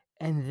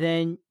 and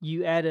then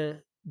you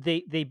add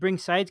they bring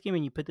side scheme,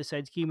 and you put the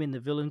side scheme in the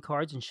villain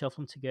cards and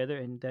shuffle them together,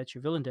 and that's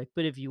your villain deck.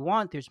 But if you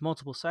want, there's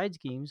multiple side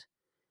schemes,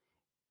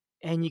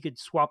 and you could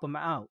swap them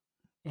out.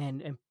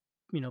 And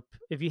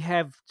if you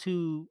have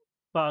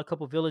a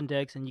couple villain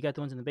decks, and you got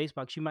the ones in the base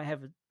box, you might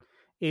have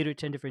 8 or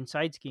 10 different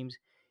side schemes.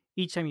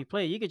 Each time you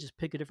play, you could just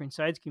pick a different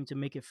side scheme to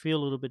make it feel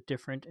a little bit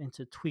different and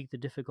to tweak the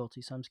difficulty.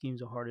 Some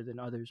schemes are harder than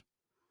others.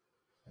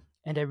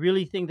 And I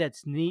really think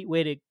that's a neat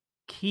way to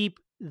keep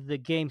the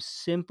game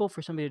simple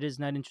for somebody that is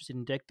not interested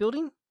in deck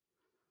building.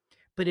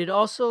 But it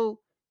also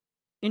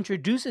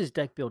introduces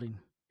deck building,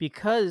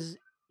 because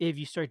if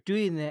you start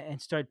doing that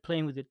and start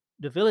playing with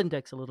the villain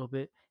decks a little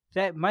bit,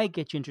 that might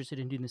get you interested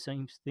in doing the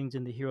same things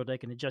in the hero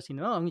deck and adjusting.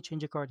 Oh, I'm going to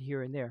change a card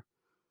here and there.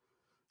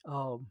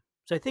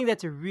 So I think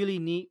that's a really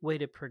neat way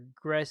to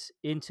progress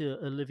into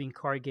a living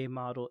card game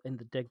model and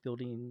the deck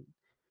building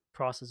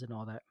process and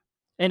all that.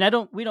 And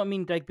we don't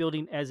mean deck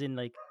building as in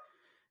like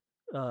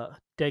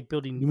deck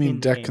building. You mean in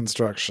the deck game.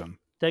 construction?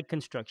 Deck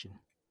construction,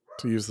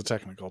 to use the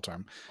technical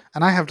term.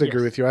 And I have to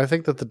agree Yes. with you. I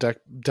think that the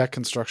deck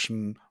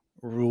construction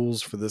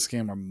rules for this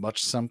game are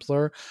much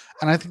simpler,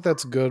 and I think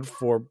that's good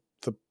for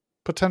the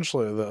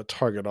potentially the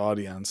target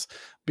audience,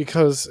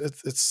 because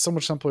it's so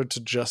much simpler to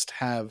just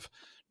have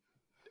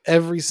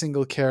every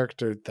single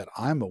character that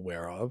I'm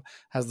aware of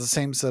has the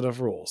same set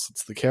of rules.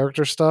 It's the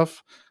character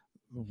stuff,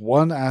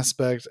 one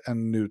aspect,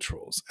 and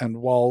neutrals. And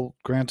while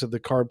granted the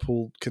card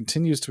pool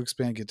continues to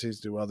expand, continues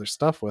to do other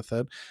stuff with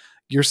it,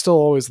 you're still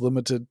always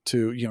limited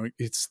to,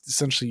 it's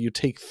essentially you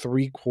take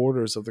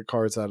 3/4 of the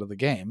cards out of the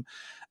game,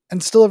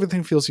 and still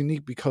everything feels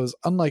unique, because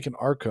unlike in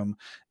Arkham,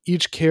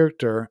 each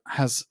character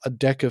has a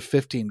deck of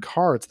 15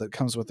 cards that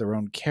comes with their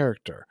own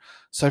character.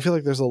 So I feel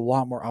like there's a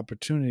lot more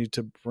opportunity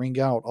to bring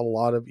out a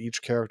lot of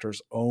each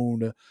character's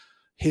own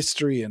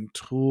history and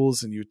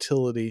tools and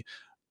utility.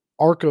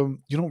 Arkham,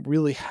 you don't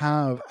really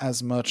have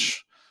as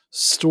much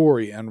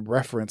story and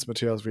reference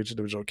materials for each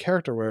individual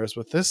character, whereas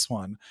with this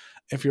one,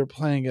 if you're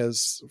playing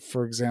as,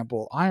 for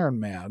example, Iron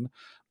Man,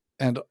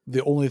 and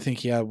the only thing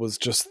he had was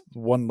just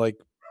one like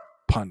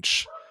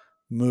punch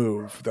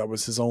move that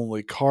was his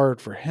only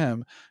card for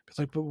him. It's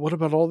like, but what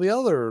about all the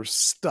other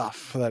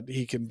stuff that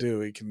he can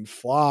do? He can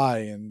fly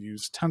and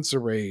use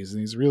tensor rays, and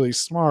he's really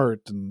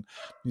smart, and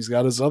he's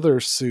got his other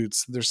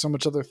suits. There's so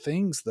much other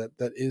things that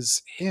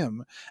is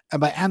him.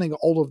 And by adding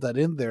all of that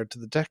in there to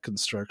the deck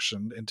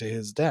construction into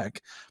his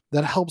deck,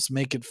 that helps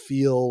make it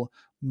feel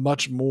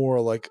much more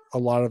like a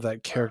lot of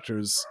that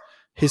character's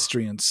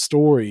history and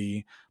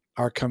story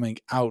are coming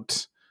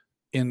out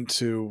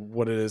into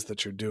what it is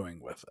that you're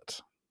doing with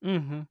it.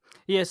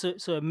 Yeah,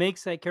 so it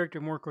makes that character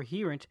more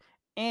coherent,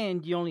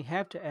 and you only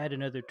have to add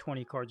another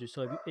 20 cards or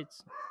so.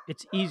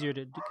 It's easier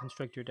to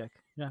construct your deck.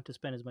 You don't have to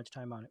spend as much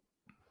time on it.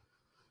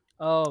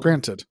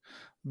 Granted,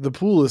 the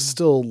pool is Mhm.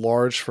 still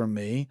large for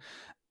me,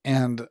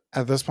 and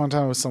at this point in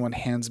time, if someone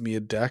hands me a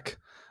deck,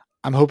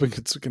 I'm hoping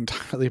it's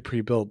entirely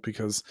pre-built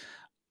because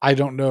I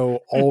don't know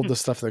all the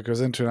stuff that goes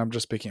into it. I'm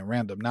just picking at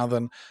random. Now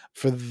then,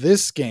 for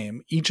this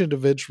game, each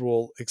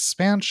individual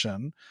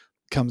expansion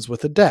comes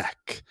with a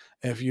deck.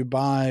 If you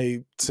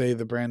buy, say,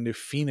 the brand new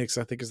Phoenix,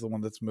 I think is the one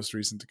that's most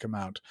recent to come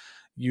out,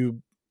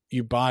 you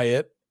buy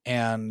it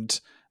and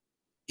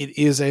it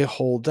is a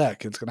whole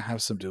deck. It's going to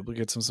have some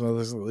duplicates and some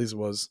others. At least it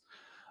was.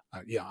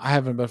 Yeah, I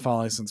haven't been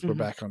following since we're Mhm.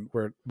 back on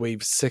we're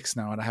wave 6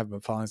 now, and I haven't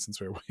been following since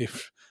we're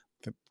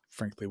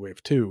frankly,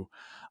 wave 2.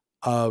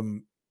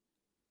 Um,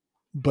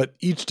 but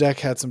each deck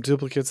had some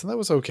duplicates, and that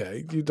was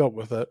okay. You dealt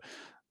with it.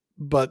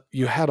 But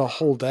you had a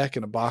whole deck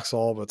in a box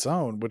all of its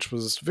own, which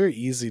was very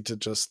easy to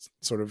just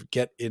sort of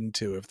get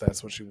into if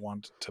that's what you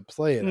want to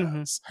play it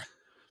Mhm. as.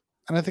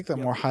 And I think that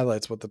Yep. more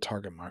highlights what the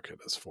target market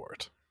is for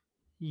it.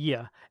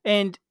 Yeah.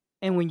 And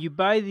when you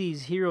buy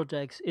these hero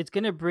decks, it's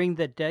gonna bring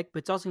the deck, but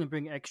it's also gonna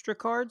bring extra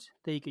cards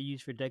that you could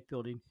use for deck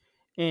building.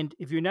 And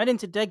if you're not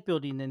into deck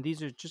building, then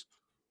these are just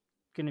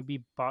gonna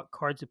be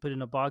cards to put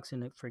in a box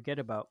and forget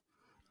about.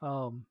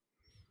 Um,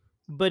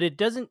 but it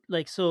doesn't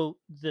like so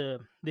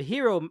the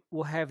hero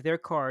will have their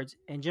cards,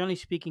 and generally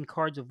speaking,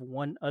 cards of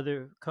one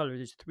other color.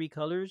 There's three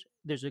colors.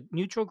 There's a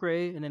neutral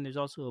gray, and then there's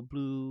also a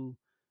blue,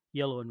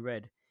 yellow, and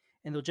red.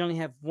 And they'll generally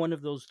have one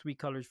of those three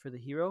colors for the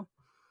hero,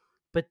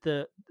 but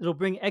it'll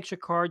bring extra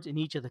cards in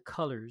each of the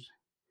colors,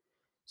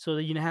 so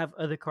that you have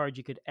other cards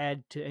you could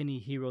add to any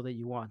hero that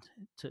you want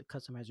to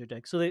customize your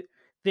deck. So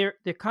they're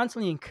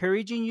constantly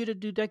encouraging you to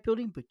do deck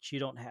building, but you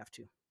don't have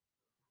to.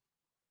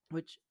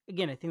 Which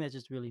again, I think that's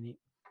just really neat.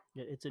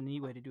 Yeah, it's a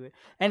neat way to do it,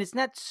 and it's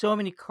not so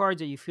many cards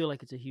that you feel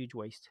like it's a huge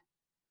waste.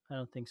 I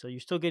don't think so.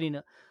 You're still getting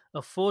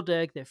a full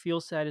deck that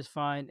feels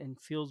satisfying and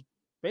feels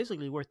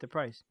basically worth the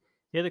price.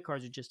 The other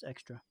cards are just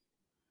extra.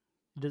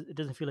 It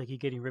doesn't feel like you're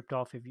getting ripped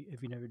off if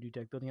you never do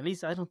deck building. At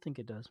least I don't think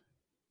it does.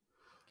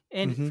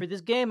 And Mm-hmm. for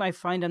this game, I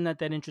find I'm not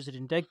that interested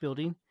in deck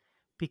building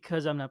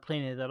because I'm not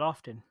playing it that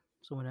often.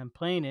 So when I'm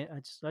playing it,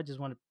 I just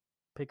want to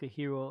pick a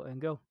hero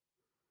and go.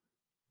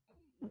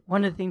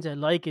 One of the things I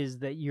like is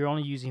that you're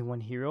only using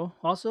one hero.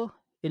 Also,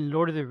 in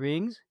Lord of the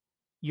Rings,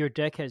 your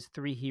deck has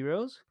three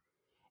heroes,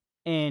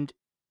 and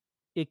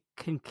it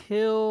can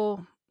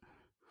kill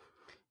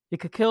it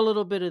could kill a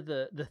little bit of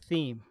the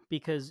theme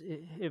because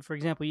if, for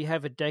example, you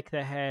have a deck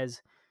that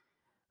has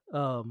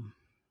um,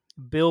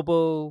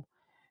 Bilbo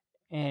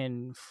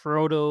and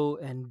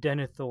Frodo and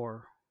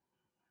Denethor,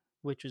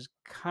 which is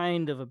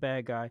kind of a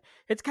bad guy.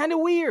 It's kind of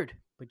weird,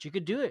 but you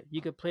could do it.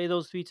 You could play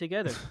those three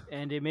together,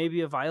 and it may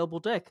be a viable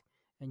deck,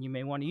 and you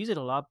may want to use it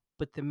a lot.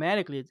 But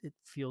thematically, it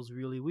feels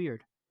really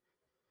weird.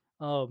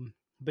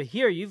 But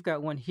here you've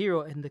got one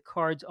hero, and the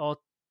cards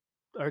all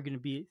are going to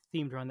be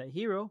themed around that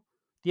hero.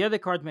 The other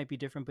cards might be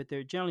different, but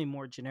they're generally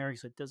more generic,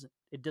 so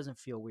it doesn't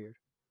feel weird.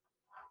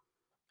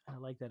 I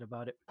like that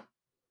about it.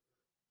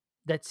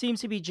 That seems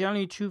to be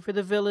generally true for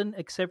the villain,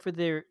 except for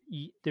their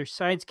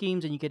side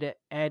schemes, and you get to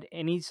add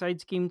any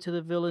side scheme to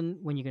the villain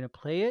when you're going to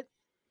play it.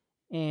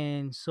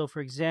 And so, for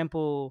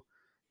example,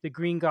 the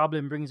Green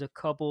Goblin brings a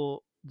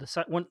couple.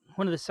 One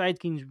of the side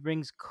schemes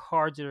brings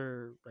cards that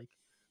are like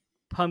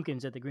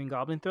pumpkins that the Green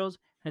Goblin throws,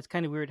 and it's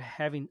kind of weird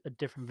having a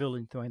different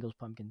villain throwing those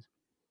pumpkins.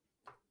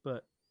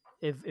 But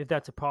if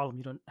that's a problem,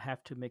 you don't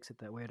have to mix it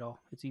that way at all.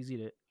 It's easy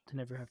to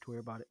never have to worry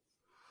about it.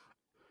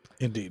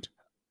 Indeed.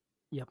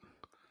 Yep.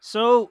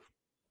 So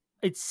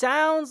it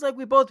sounds like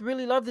we both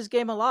really love this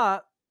game a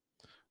lot,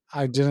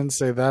 I didn't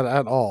say that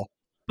at all.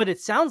 but it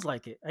sounds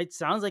like it. It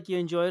sounds like you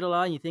enjoy it a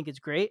lot and you think it's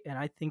great, and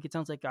I think it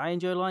sounds like I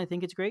enjoy it a lot and I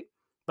think it's great,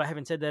 but I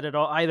haven't said that at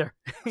all either.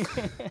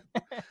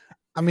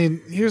 I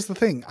mean, here's the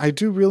thing. I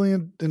do really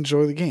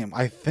enjoy the game.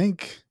 I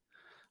think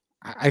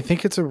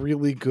it's a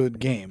really good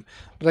game,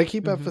 but I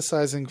keep Mm-hmm.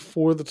 emphasizing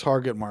for the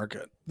target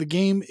market. The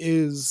game it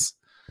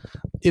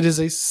is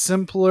a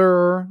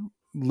simpler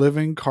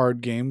living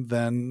card game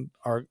than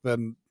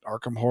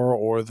Arkham Horror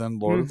or than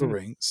Lord of the Mm-hmm.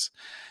 Rings,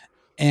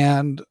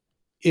 and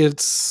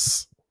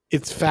it's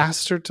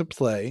faster to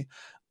play.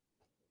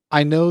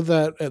 I know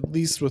that at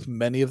least with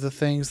many of the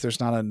things, there's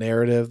not a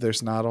narrative,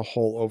 there's not a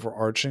whole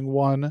overarching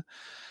one,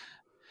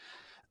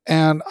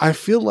 and I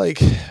feel like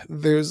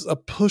there's a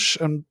push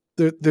and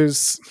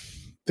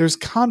there's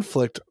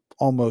conflict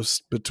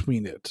almost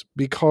between it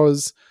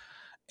because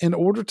in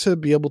order to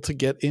be able to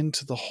get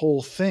into the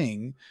whole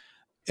thing,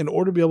 in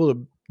order to be able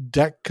to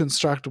deck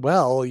construct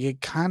well, you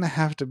kind of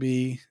have to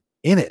be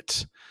in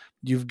it.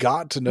 You've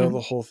got to know Mm-hmm.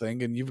 the whole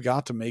thing and you've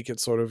got to make it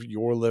sort of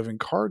your living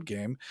card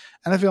game.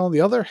 And I feel on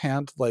the other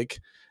hand, like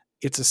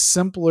it's a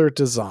simpler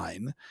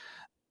design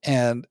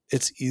and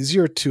it's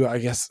easier to, I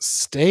guess,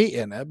 stay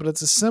in it, but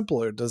it's a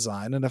simpler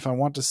design. And if I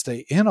want to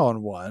stay in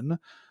on one,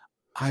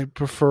 I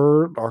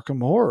prefer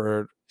Arkham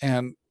Horror.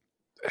 And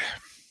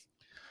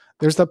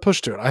there's that push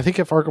to it. I think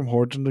if Arkham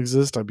Horror didn't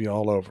exist, I'd be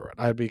all over it.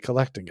 I'd be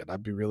collecting it.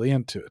 I'd be really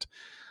into it.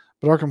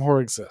 But Arkham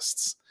Horror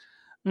exists.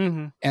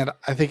 Mm-hmm. And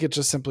I think it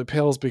just simply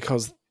pales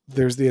because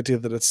there's the idea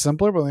that it's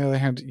simpler, but on the other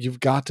hand, you've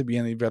got to be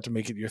in it, you've got to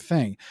make it your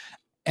thing.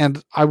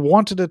 And I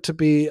wanted it to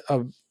be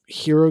a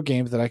hero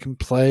game that I can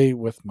play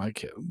with my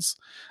kids.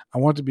 I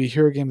want it to be a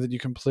hero game that you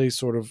can play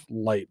sort of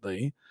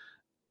lightly.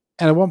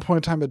 And at one point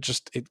in time,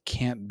 it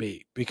can't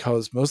be,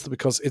 because mostly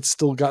because it's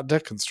still got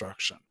deck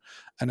construction.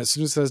 And as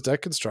soon as it has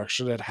deck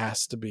construction, it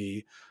has to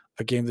be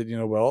a game that you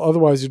know well.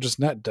 Otherwise, you just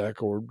net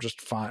deck or just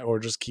fine or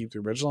just keep the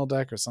original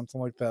deck or something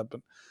like that.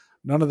 But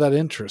none of that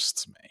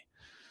interests me.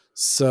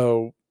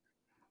 So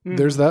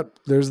there's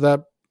Mm-hmm.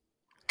 that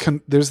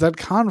there's that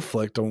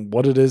conflict on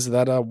what it is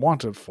that I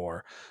want it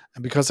for,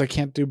 and because I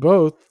can't do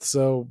both,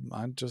 so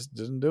I just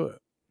didn't do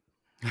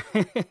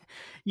it.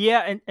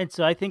 Yeah, and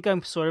so I think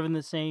I'm sort of in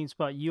the same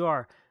spot you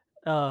are.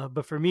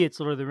 But for me,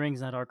 it's Lord of the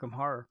Rings, not Arkham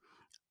Horror.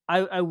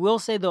 I will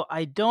say though,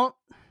 I don't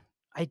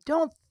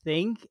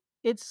think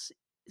it's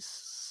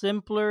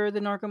simpler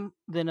than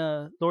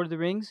Lord of the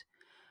Rings.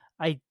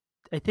 I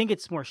I think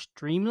it's more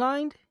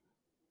streamlined,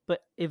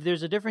 but if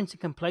there's a difference in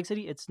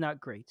complexity, it's not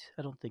great.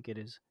 I don't think it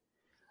is.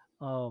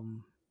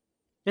 Um,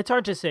 it's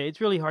hard to say.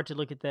 It's really hard to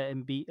look at that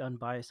and be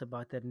unbiased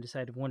about that and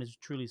decide if one is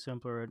truly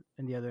simpler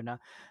and the other not.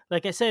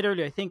 Like I said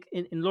earlier, I think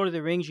in Lord of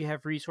the Rings you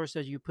have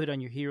resources you put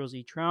on your heroes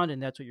each round,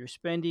 and that's what you're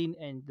spending,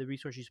 and the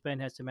resource you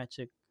spend has to match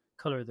the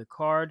color of the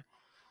card.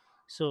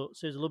 So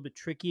it's a little bit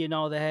tricky and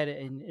all that,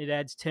 and it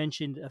adds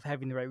tension of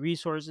having the right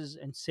resources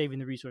and saving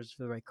the resources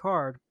for the right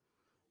card.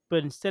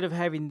 But instead of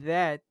having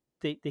that,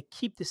 they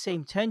keep the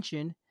same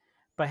tension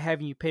by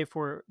having you pay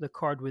for the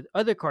card with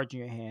other cards in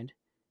your hand,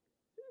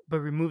 but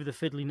remove the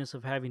fiddliness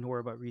of having to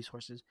worry about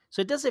resources.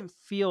 So it doesn't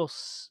feel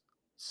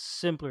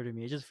simpler to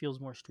me. It just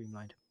feels more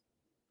streamlined.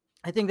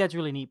 I think that's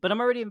really neat. But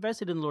I'm already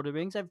invested in Lord of the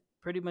Rings. I've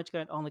pretty much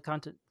got all the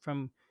content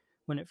from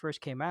when it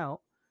first came out.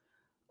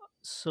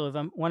 So if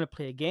I want to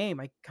play a game,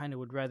 I kind of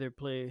would rather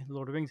play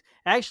Lord of the Rings.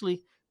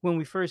 Actually, when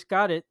we first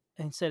got it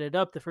and set it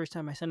up, the first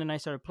time my son and I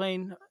started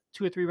playing,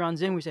 2 or 3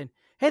 rounds in, we said,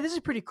 "Hey, this is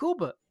pretty cool,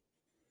 but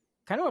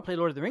kind of want to play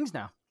Lord of the Rings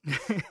now."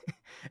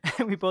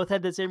 And we both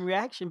had the same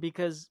reaction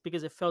because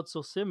it felt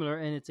so similar,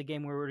 and it's a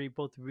game we're already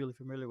both really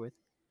familiar with.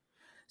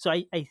 So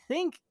I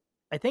think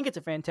it's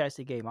a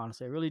fantastic game.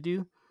 Honestly, I really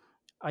do.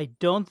 I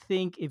don't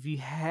think if you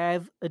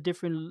have a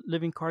different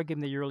living card game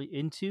that you're really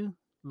into,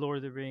 Lord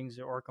of the Rings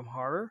or Arkham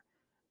Horror,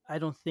 I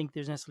don't think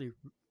there's necessarily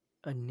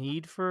a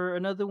need for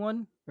another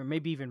one, or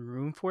maybe even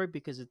room for it,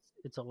 because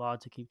it's a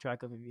lot to keep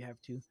track of if you have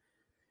to,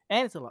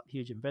 and it's a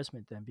huge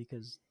investment then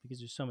because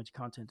there's so much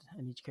content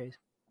in each case.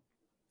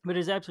 But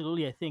it's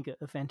absolutely, I think,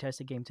 a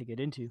fantastic game to get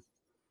into.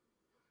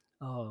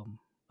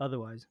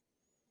 Otherwise,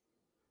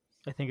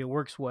 I think it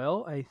works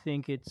well. I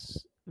think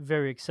it's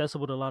very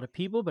accessible to a lot of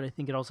people, but I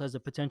think it also has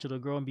the potential to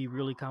grow and be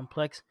really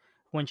complex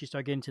once you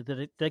start getting to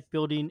the deck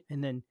building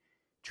and then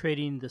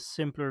trading the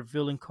simpler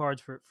villain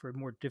cards for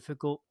more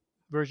difficult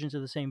versions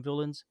of the same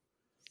villains,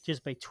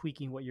 just by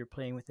tweaking what you're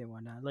playing with and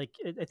whatnot. Like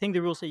I think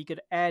the rules say you could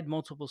add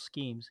multiple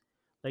schemes.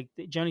 Like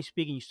generally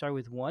speaking, you start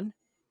with one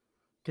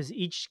because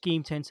each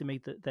scheme tends to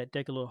make that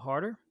deck a little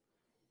harder.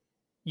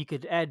 You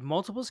could add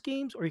multiple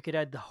schemes, or you could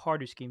add the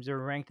harder schemes. They're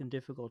ranked in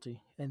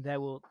difficulty, and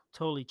that will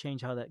totally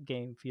change how that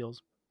game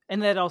feels.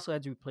 And that also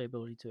adds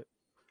replayability to it.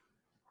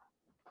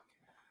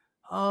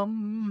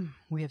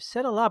 We have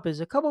said a lot, but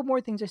there's a couple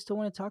more things I still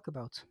want to talk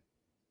about.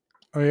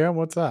 Oh yeah,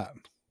 what's that?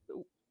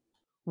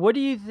 What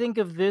do you think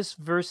of this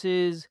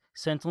versus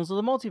Sentinels of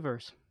the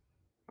Multiverse?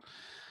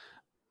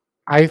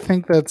 I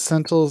think that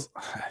Sentinels.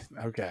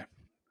 Okay.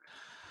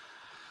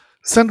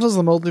 Sentinels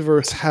of the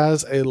Multiverse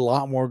has a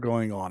lot more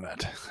going on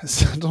it.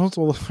 Sentinels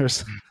of the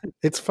Multiverse.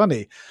 It's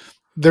funny.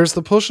 There's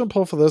the push and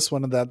pull for this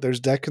one, and that there's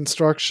deck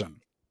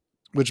construction,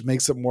 which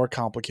makes it more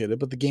complicated,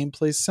 but the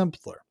gameplay is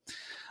simpler.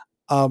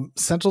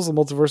 Sentinels of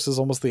the Multiverse is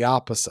almost the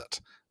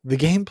opposite. The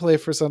gameplay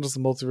for Sentinels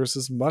of the Multiverse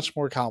is much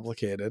more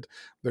complicated.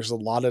 There's a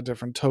lot of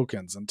different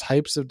tokens and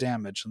types of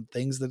damage and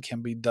things that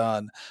can be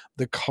done.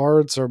 The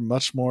cards are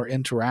much more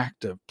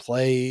interactive.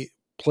 Play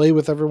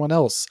with everyone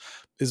else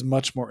is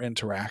much more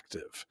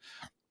interactive.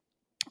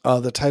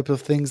 The type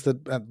of things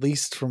that, at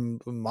least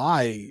from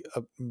my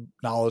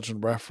knowledge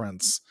and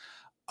reference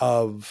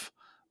of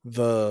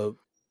the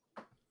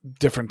the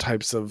different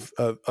types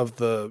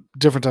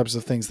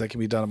of things that can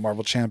be done in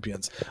Marvel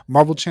Champions.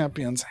 Marvel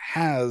Champions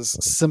has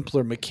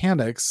simpler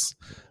mechanics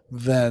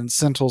than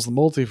Sentinels of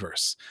the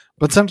Multiverse,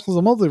 but Sentinels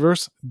of the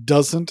Multiverse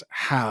doesn't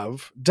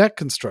have deck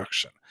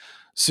construction.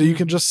 So you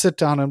can Mm-hmm. just sit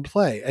down and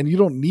play, and you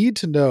don't need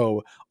to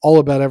know all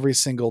about every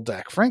single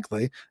deck.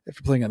 Frankly, if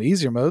you're playing on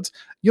easier modes,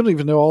 you don't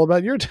even know all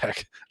about your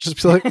deck.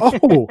 Just be like,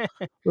 oh,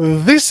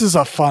 this is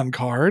a fun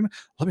card.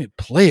 Let me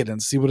play it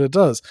and see what it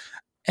does.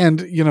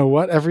 And you know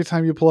what? Every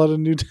time you pull out a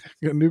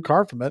new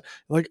card from it,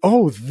 you're like,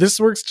 oh,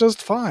 this works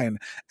just fine.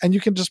 And you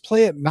can just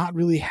play it not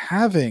really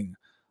having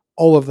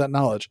all of that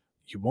knowledge.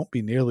 You won't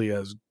be nearly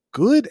as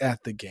good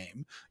at the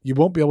game. You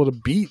won't be able to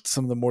beat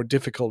some of the more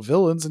difficult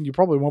villains, and you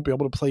probably won't be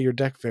able to play your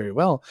deck very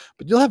well,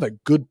 but you'll have a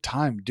good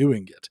time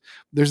doing it.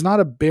 There's not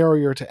a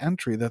barrier to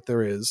entry that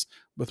there is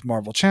with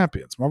Marvel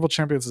Champions. Marvel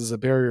Champions is a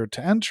barrier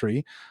to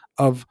entry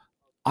of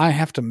I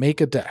have to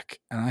make a deck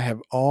and I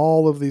have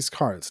all of these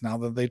cards. Now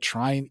that they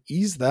try and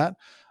ease that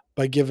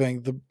by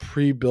giving the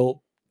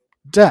pre-built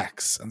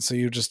decks. And so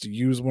you just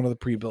use one of the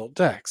pre-built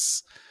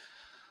decks.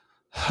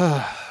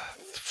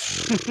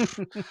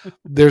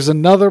 There's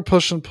another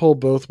push and pull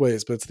both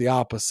ways, but it's the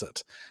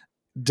opposite.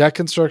 Deck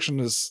construction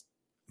is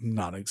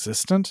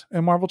non-existent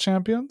in Marvel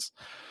Champions.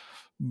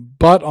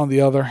 But on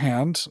the other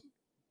hand,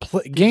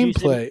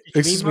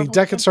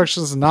 deck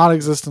construction is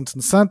non-existent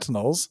in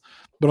Sentinels.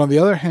 But on the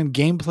other hand,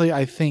 gameplay,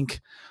 I think,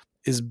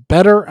 is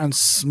better and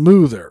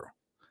smoother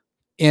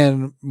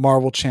in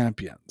Marvel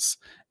Champions.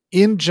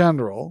 In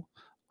general,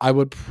 I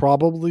would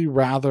probably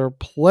rather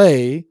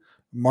play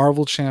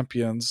Marvel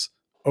Champions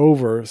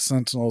over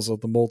Sentinels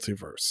of the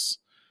Multiverse.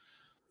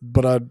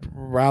 But I'd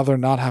rather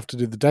not have to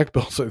do the deck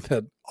builder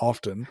that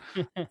often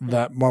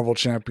that Marvel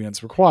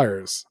Champions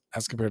requires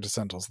as compared to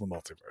Sentinels of the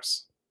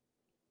Multiverse.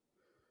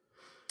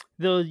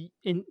 Though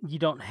you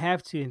don't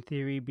have to in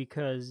theory,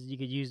 because you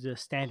could use the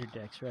standard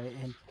decks, right?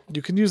 And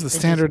you can use the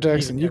standard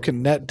decks and you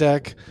can net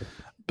deck,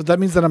 but that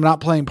means that I'm not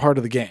playing part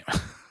of the game.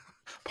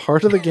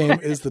 Part of the game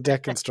is the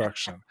deck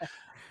construction.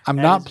 I'm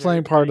not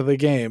playing part of the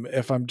game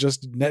if I'm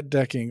just net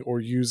decking or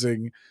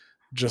using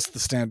just the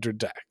standard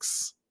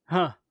decks.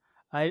 Huh.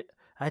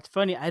 It's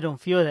funny, I don't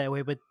feel that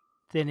way, but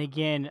then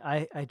again,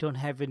 I don't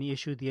have any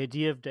issue with the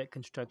idea of deck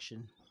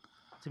construction.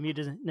 To me, it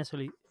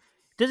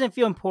doesn't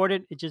feel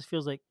important. It just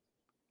feels like,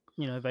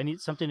 if I need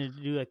something to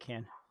do, I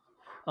can.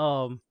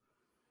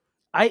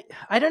 I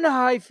don't know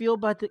how I feel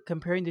about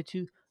comparing the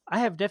two. I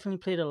have definitely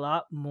played a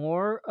lot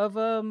more of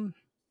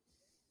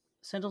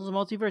Sentinels of the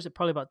Multiverse,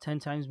 probably about 10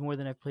 times more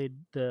than I've played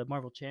the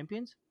Marvel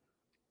Champions.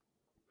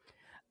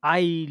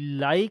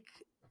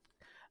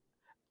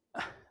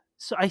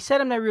 So I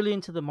said I'm not really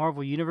into the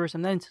Marvel universe.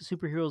 I'm not into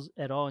superheroes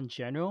at all in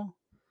general.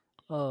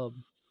 The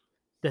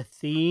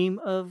theme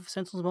of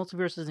Sentinels of the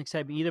Multiverse doesn't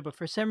excite me either, but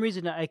for some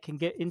reason I can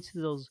get into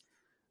those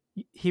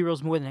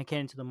heroes more than I can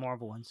into the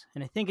Marvel ones.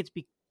 And I think it's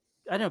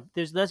I don't know,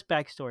 there's less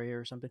backstory here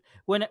or something.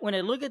 When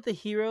I look at the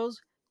heroes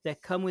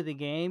that come with the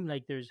game,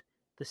 like there's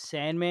the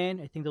Sandman,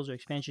 I think those are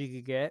expansions you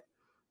could get.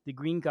 The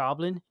Green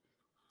Goblin,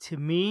 to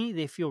me,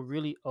 they feel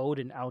really old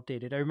and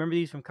outdated. I remember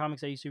these from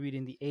comics I used to read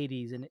in the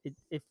 80s, and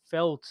it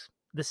felt,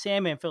 the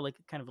Sandman felt like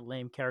kind of a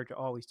lame character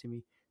always to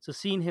me. So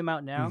seeing him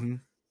out now,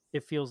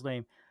 It feels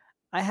lame.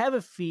 I have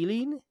a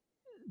feeling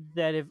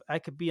that if I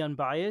could be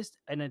unbiased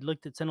and I'd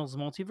looked at Sentinels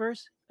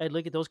Multiverse, I'd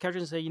look at those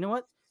characters and say, you know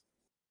what?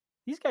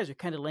 These guys are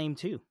kind of lame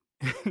too.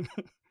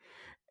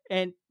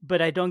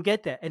 But I don't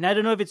get that. And I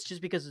don't know if it's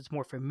just because it's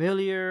more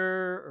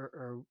familiar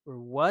or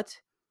what,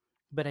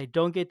 but I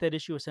don't get that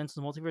issue with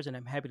Sentinels Multiverse, and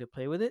I'm happy to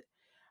play with it.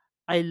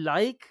 I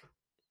like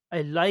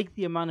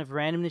the amount of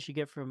randomness you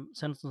get from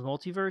Sentinels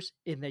Multiverse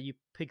in that you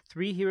pick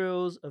 3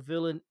 heroes, a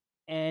villain,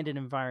 and an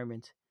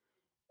environment.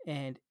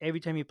 And every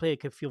time you play,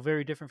 it could feel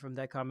very different from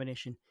that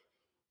combination.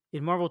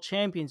 In Marvel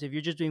Champions, if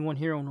you're just doing one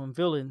hero and one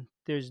villain,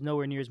 there's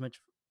nowhere near as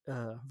much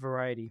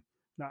variety.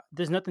 Now,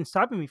 there's nothing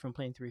stopping me from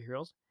playing 3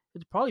 heroes.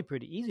 It's probably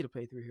pretty easy to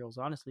play 3 heroes,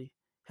 honestly,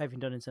 having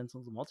done in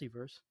Sentinels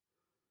Multiverse.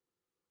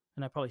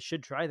 And I probably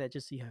should try that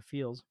just to see how it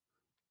feels.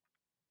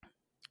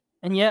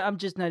 And yeah, I'm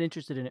just not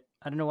interested in it.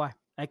 I don't know why.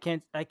 I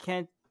can't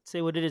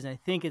say what it is. I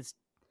think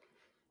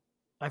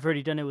I've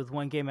already done it with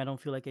one game. I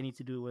don't feel like I need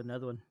to do it with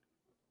another one.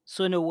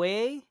 So in a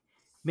way,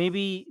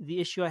 maybe the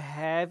issue I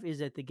have is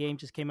that the game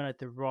just came out at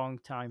the wrong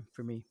time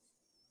for me.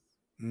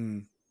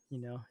 If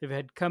it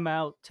had come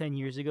out 10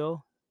 years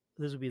ago,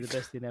 this would be the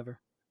best thing ever.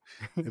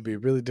 It'd be a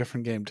really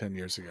different game 10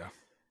 years ago.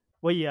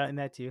 Well, yeah, and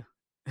that too.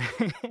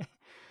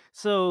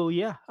 So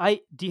yeah,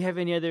 do you have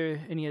any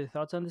other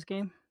thoughts on this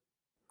game?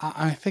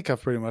 I think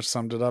I've pretty much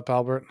summed it up,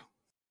 Albert.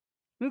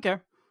 Okay.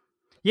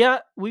 Yeah,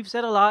 we've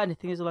said a lot, and I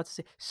think there's a lot to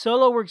say.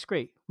 Solo works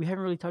great. We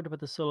haven't really talked about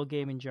the solo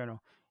game in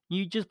general.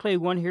 You just play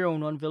one hero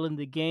and one villain.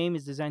 The game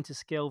is designed to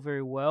scale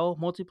very well.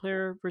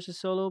 Multiplayer versus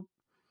solo,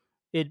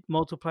 it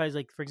multiplies,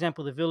 like, for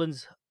example, the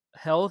villain's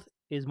health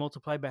is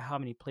multiplied by how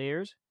many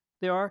players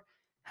there are.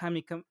 How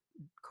many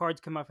cards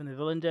come out from the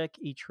villain deck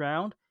each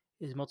round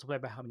is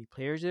multiplied by how many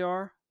players there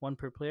are, 1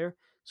 per player.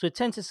 So it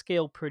tends to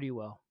scale pretty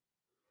well.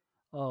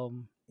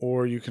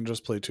 Or you can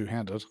just play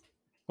two-handed.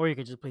 Or you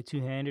can just play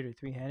two-handed or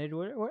three-handed,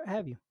 or what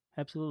have you.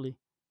 Absolutely.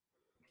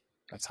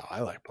 That's how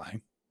I like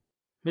playing.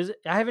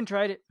 I haven't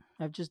tried it.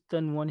 I've just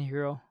done one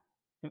hero.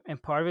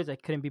 And part of it is I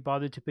couldn't be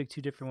bothered to pick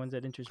 2 different ones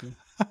that interest me.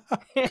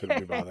 Couldn't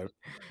be bothered.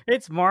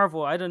 It's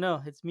Marvel. I don't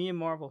know. It's me and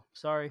Marvel.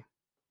 Sorry.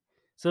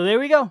 So there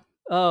we go.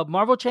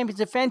 Marvel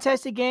Champions, a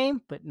fantastic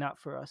game, but not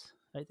for us.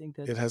 I think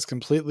that it has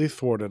completely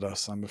thwarted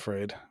us, I'm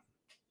afraid.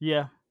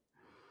 Yeah.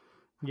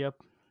 Yep.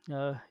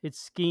 Its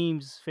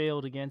schemes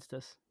failed against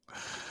us.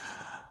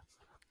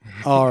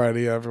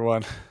 Alrighty,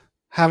 everyone.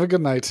 Have a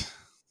good night.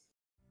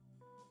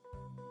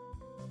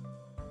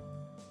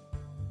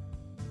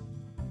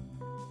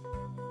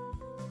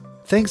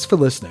 Thanks for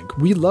listening.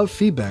 We love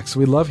feedback, so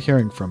we love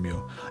hearing from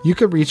you. You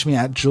can reach me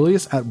at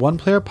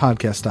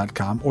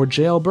julius@oneplayerpodcast.com or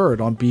JLBird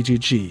on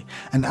BGG,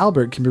 and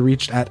Albert can be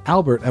reached at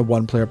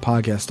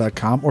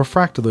albert@oneplayerpodcast.com or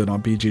Fractalute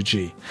on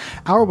BGG.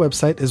 Our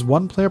website is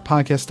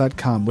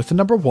oneplayerpodcast.com with the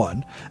number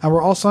 1, and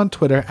we're also on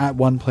Twitter at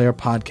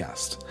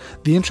oneplayerpodcast.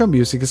 The intro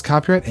music is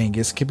copyright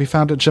Angus, can be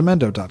found at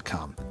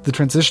jamendo.com. The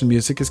transition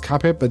music is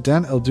copyright by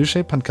Dan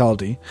Elduce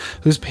Pancaldi,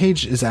 whose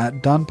page is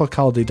at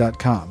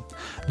donpancaldi.com.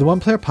 The One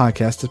Player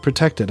Podcast is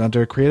protected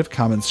under a Creative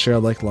Commons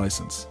share-alike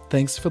license.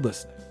 Thanks for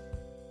listening.